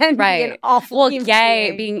 And right. be an awful well, human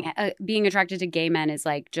gay being. being attracted to gay men is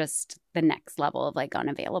like just the next level of like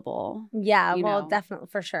unavailable. Yeah, you well, know. definitely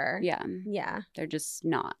for sure. Yeah. Yeah. They're just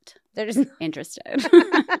not They're just interested.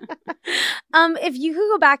 If you could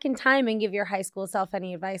go back in time and give your high school self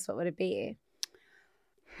any advice, what would it be?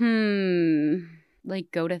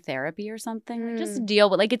 Like go to therapy or something. Like, just deal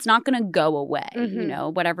with it's not gonna go away,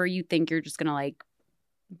 whatever you think you're just gonna like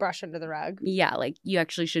brush under the rug. Yeah, like you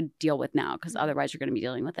actually should deal with now because otherwise you're gonna be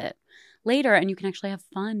dealing with it later and you can actually have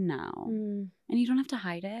fun now. And you don't have to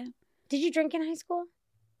hide it. Did you drink in high school?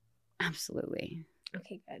 Absolutely.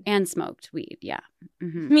 Okay, good. And smoked weed, yeah.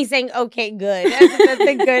 Mm-hmm. Me saying okay, good. That's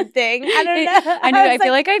a good thing. I don't know. I know. I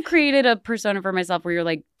feel like I've created a persona for myself where you're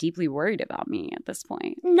like deeply worried about me at this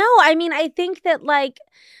point. No, I mean, I think that like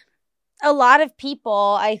a lot of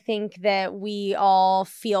people, I think that we all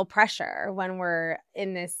feel pressure when we're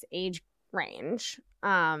in this age range.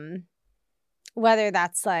 Whether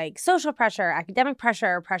that's like social pressure, academic pressure,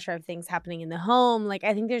 or pressure of things happening in the home. Like,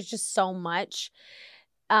 I think there's just so much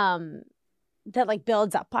that like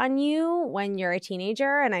builds up on you when you're a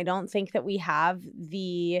teenager. And I don't think that we have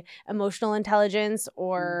the emotional intelligence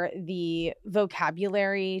or the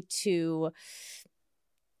vocabulary to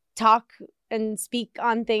talk and speak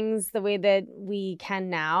on things the way that we can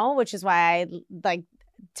now, which is why I like,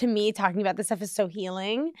 to me, talking about this stuff is so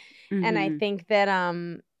healing. And I think that,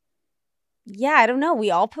 yeah, I don't know.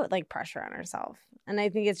 We all put like pressure on ourselves. And I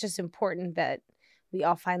think it's just important that we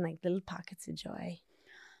all find like little pockets of joy.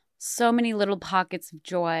 So many little pockets of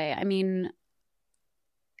joy. I mean,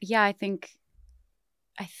 yeah, I think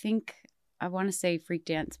I want to say freak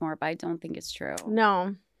dance more, but I don't think it's true.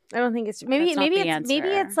 No, I don't think it's true. Maybe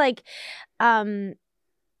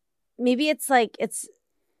it's like it's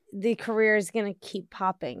the career is going to keep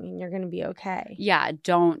popping and you're going to be okay. Yeah,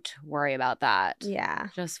 don't worry about that. Yeah.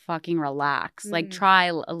 Just fucking relax. Like try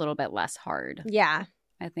a little bit less hard. Yeah.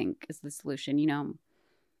 I think is the solution,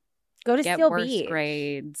 Go to Get Steel worse Beach.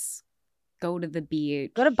 Grades. Go to the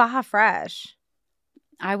beach. Go to Baja Fresh.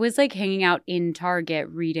 I was like hanging out in Target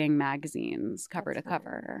reading magazines cover to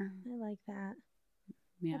cover. I like that.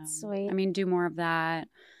 Yeah. That's sweet. I mean, do more of that.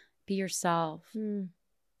 Be yourself.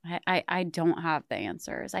 I don't have the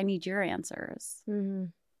answers. I need your answers.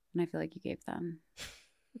 And I feel like you gave them.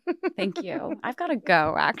 Thank you. I've got to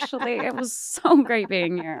go, actually. It was so great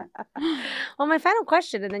being here. Well, my final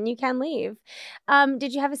question, and then you can leave.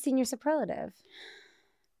 Did you have a senior superlative?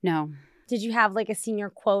 No. Did you have like a senior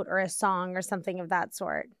quote or a song or something of that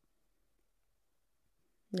sort?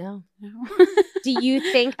 No. Do you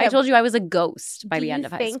think that, I told you I was a ghost by the end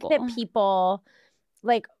of high school. Do you think that people,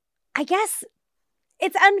 like, I guess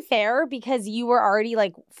it's unfair because you were already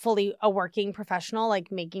like fully a working professional,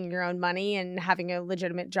 like making your own money and having a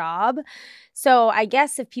legitimate job. So I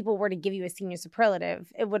guess if people were to give you a senior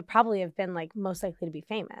superlative, it would probably have been like most likely to be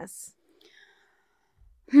famous.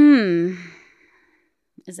 Is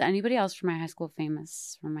anybody else from my high school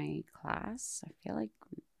famous from my class? I feel like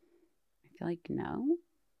no.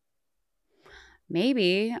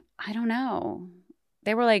 Maybe. I don't know.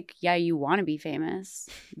 They were like, yeah, you want to be famous,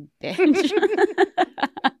 bitch.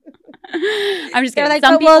 I'm just kidding. Like,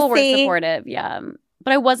 some people were see. supportive, yeah.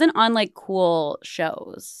 But I wasn't on like cool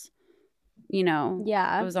shows, Yeah.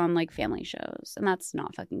 I was on like family shows, and that's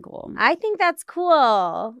not fucking cool. I think that's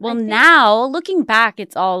cool. Well, now looking back,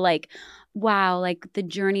 it's all like, wow, like the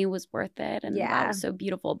journey was worth it, and that was so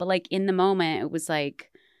beautiful. But like in the moment, it was like,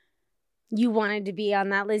 you wanted to be on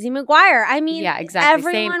that Lizzie McGuire. I mean, yeah, exactly.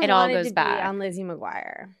 Everyone Same. It all wanted goes to back be on Lizzie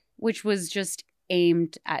McGuire, which was just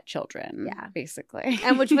aimed at children. Yeah. basically,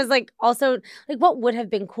 and which was like also like what would have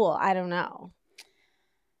been cool. I don't know.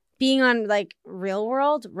 being on like Real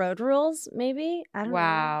World, Road Rules, maybe. I don't know.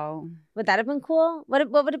 Wow. Would that have been cool? What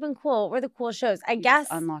would have been cool? What were the cool shows? I guess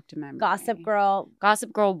Unlocked a memory. Gossip Girl.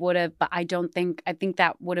 Gossip Girl would have, but I think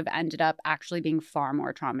that would have ended up actually being far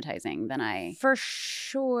more traumatizing than I For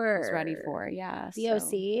sure. was ready for. Yeah. The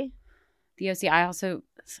OC. The OC.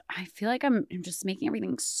 I feel like I'm just making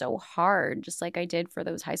everything so hard, just like I did for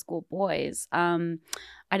those high school boys. I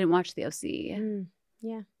didn't watch the OC.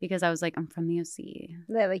 Yeah. Because I was like, I'm from the OC.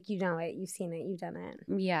 Like, you know it. You've seen it. You've done it.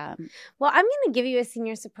 Yeah. Well, I'm going to give you a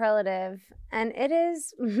senior superlative, and it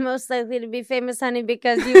is most likely to be famous, honey,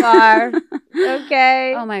 because you are.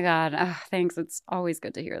 Okay? Oh, my God. Oh, thanks. It's always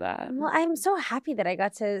good to hear that. Well, I'm so happy that I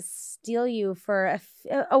got to steal you for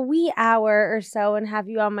a wee hour or so and have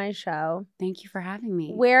you on my show. Thank you for having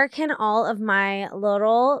me. Where can all of my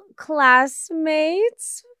little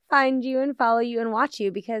classmates find you and follow you and watch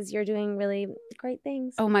you, because you're doing really great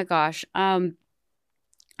things? Oh my gosh.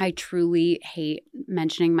 I truly hate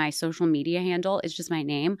mentioning my social media handle. It's just my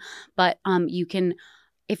name. But you can,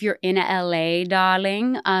 if you're in LA,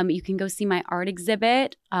 darling, you can go see my art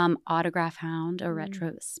exhibit, Autograph Hound, a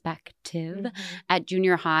retrospective at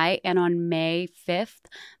Junior High. And on May 5th,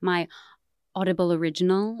 my Audible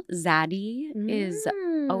original, Zaddy, is,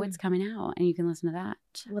 it's coming out, and you can listen to that.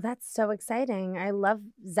 Well, that's so exciting. I love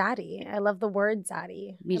Zaddy. I love the word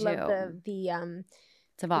Zaddy. Me too. I love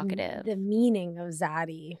It's evocative. The meaning of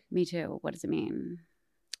Zaddy. Me too. What does it mean?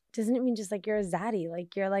 Doesn't it mean just like you're a zaddy?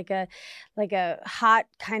 Like you're like a hot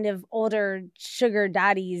kind of older sugar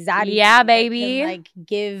daddy zaddy? Yeah, baby. Can, like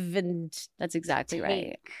give and That's exactly take.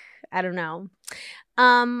 right. I don't know.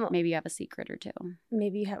 Maybe you have a secret or two.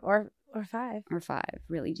 Maybe you have or 5. Or 5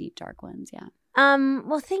 really deep, dark ones. Yeah.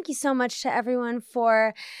 Well, thank you so much to everyone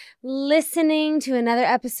for listening to another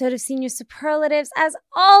episode of Senior Superlatives. As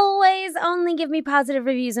always, only give me positive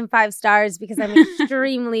reviews and 5 stars, because I'm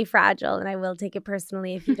extremely fragile and I will take it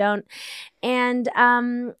personally if you don't. And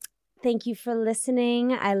thank you for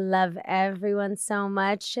listening. I love everyone so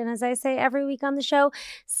much. And as I say every week on the show,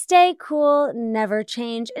 stay cool, never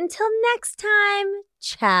change. Until next time,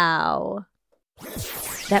 ciao.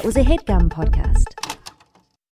 That was a HeadGum podcast.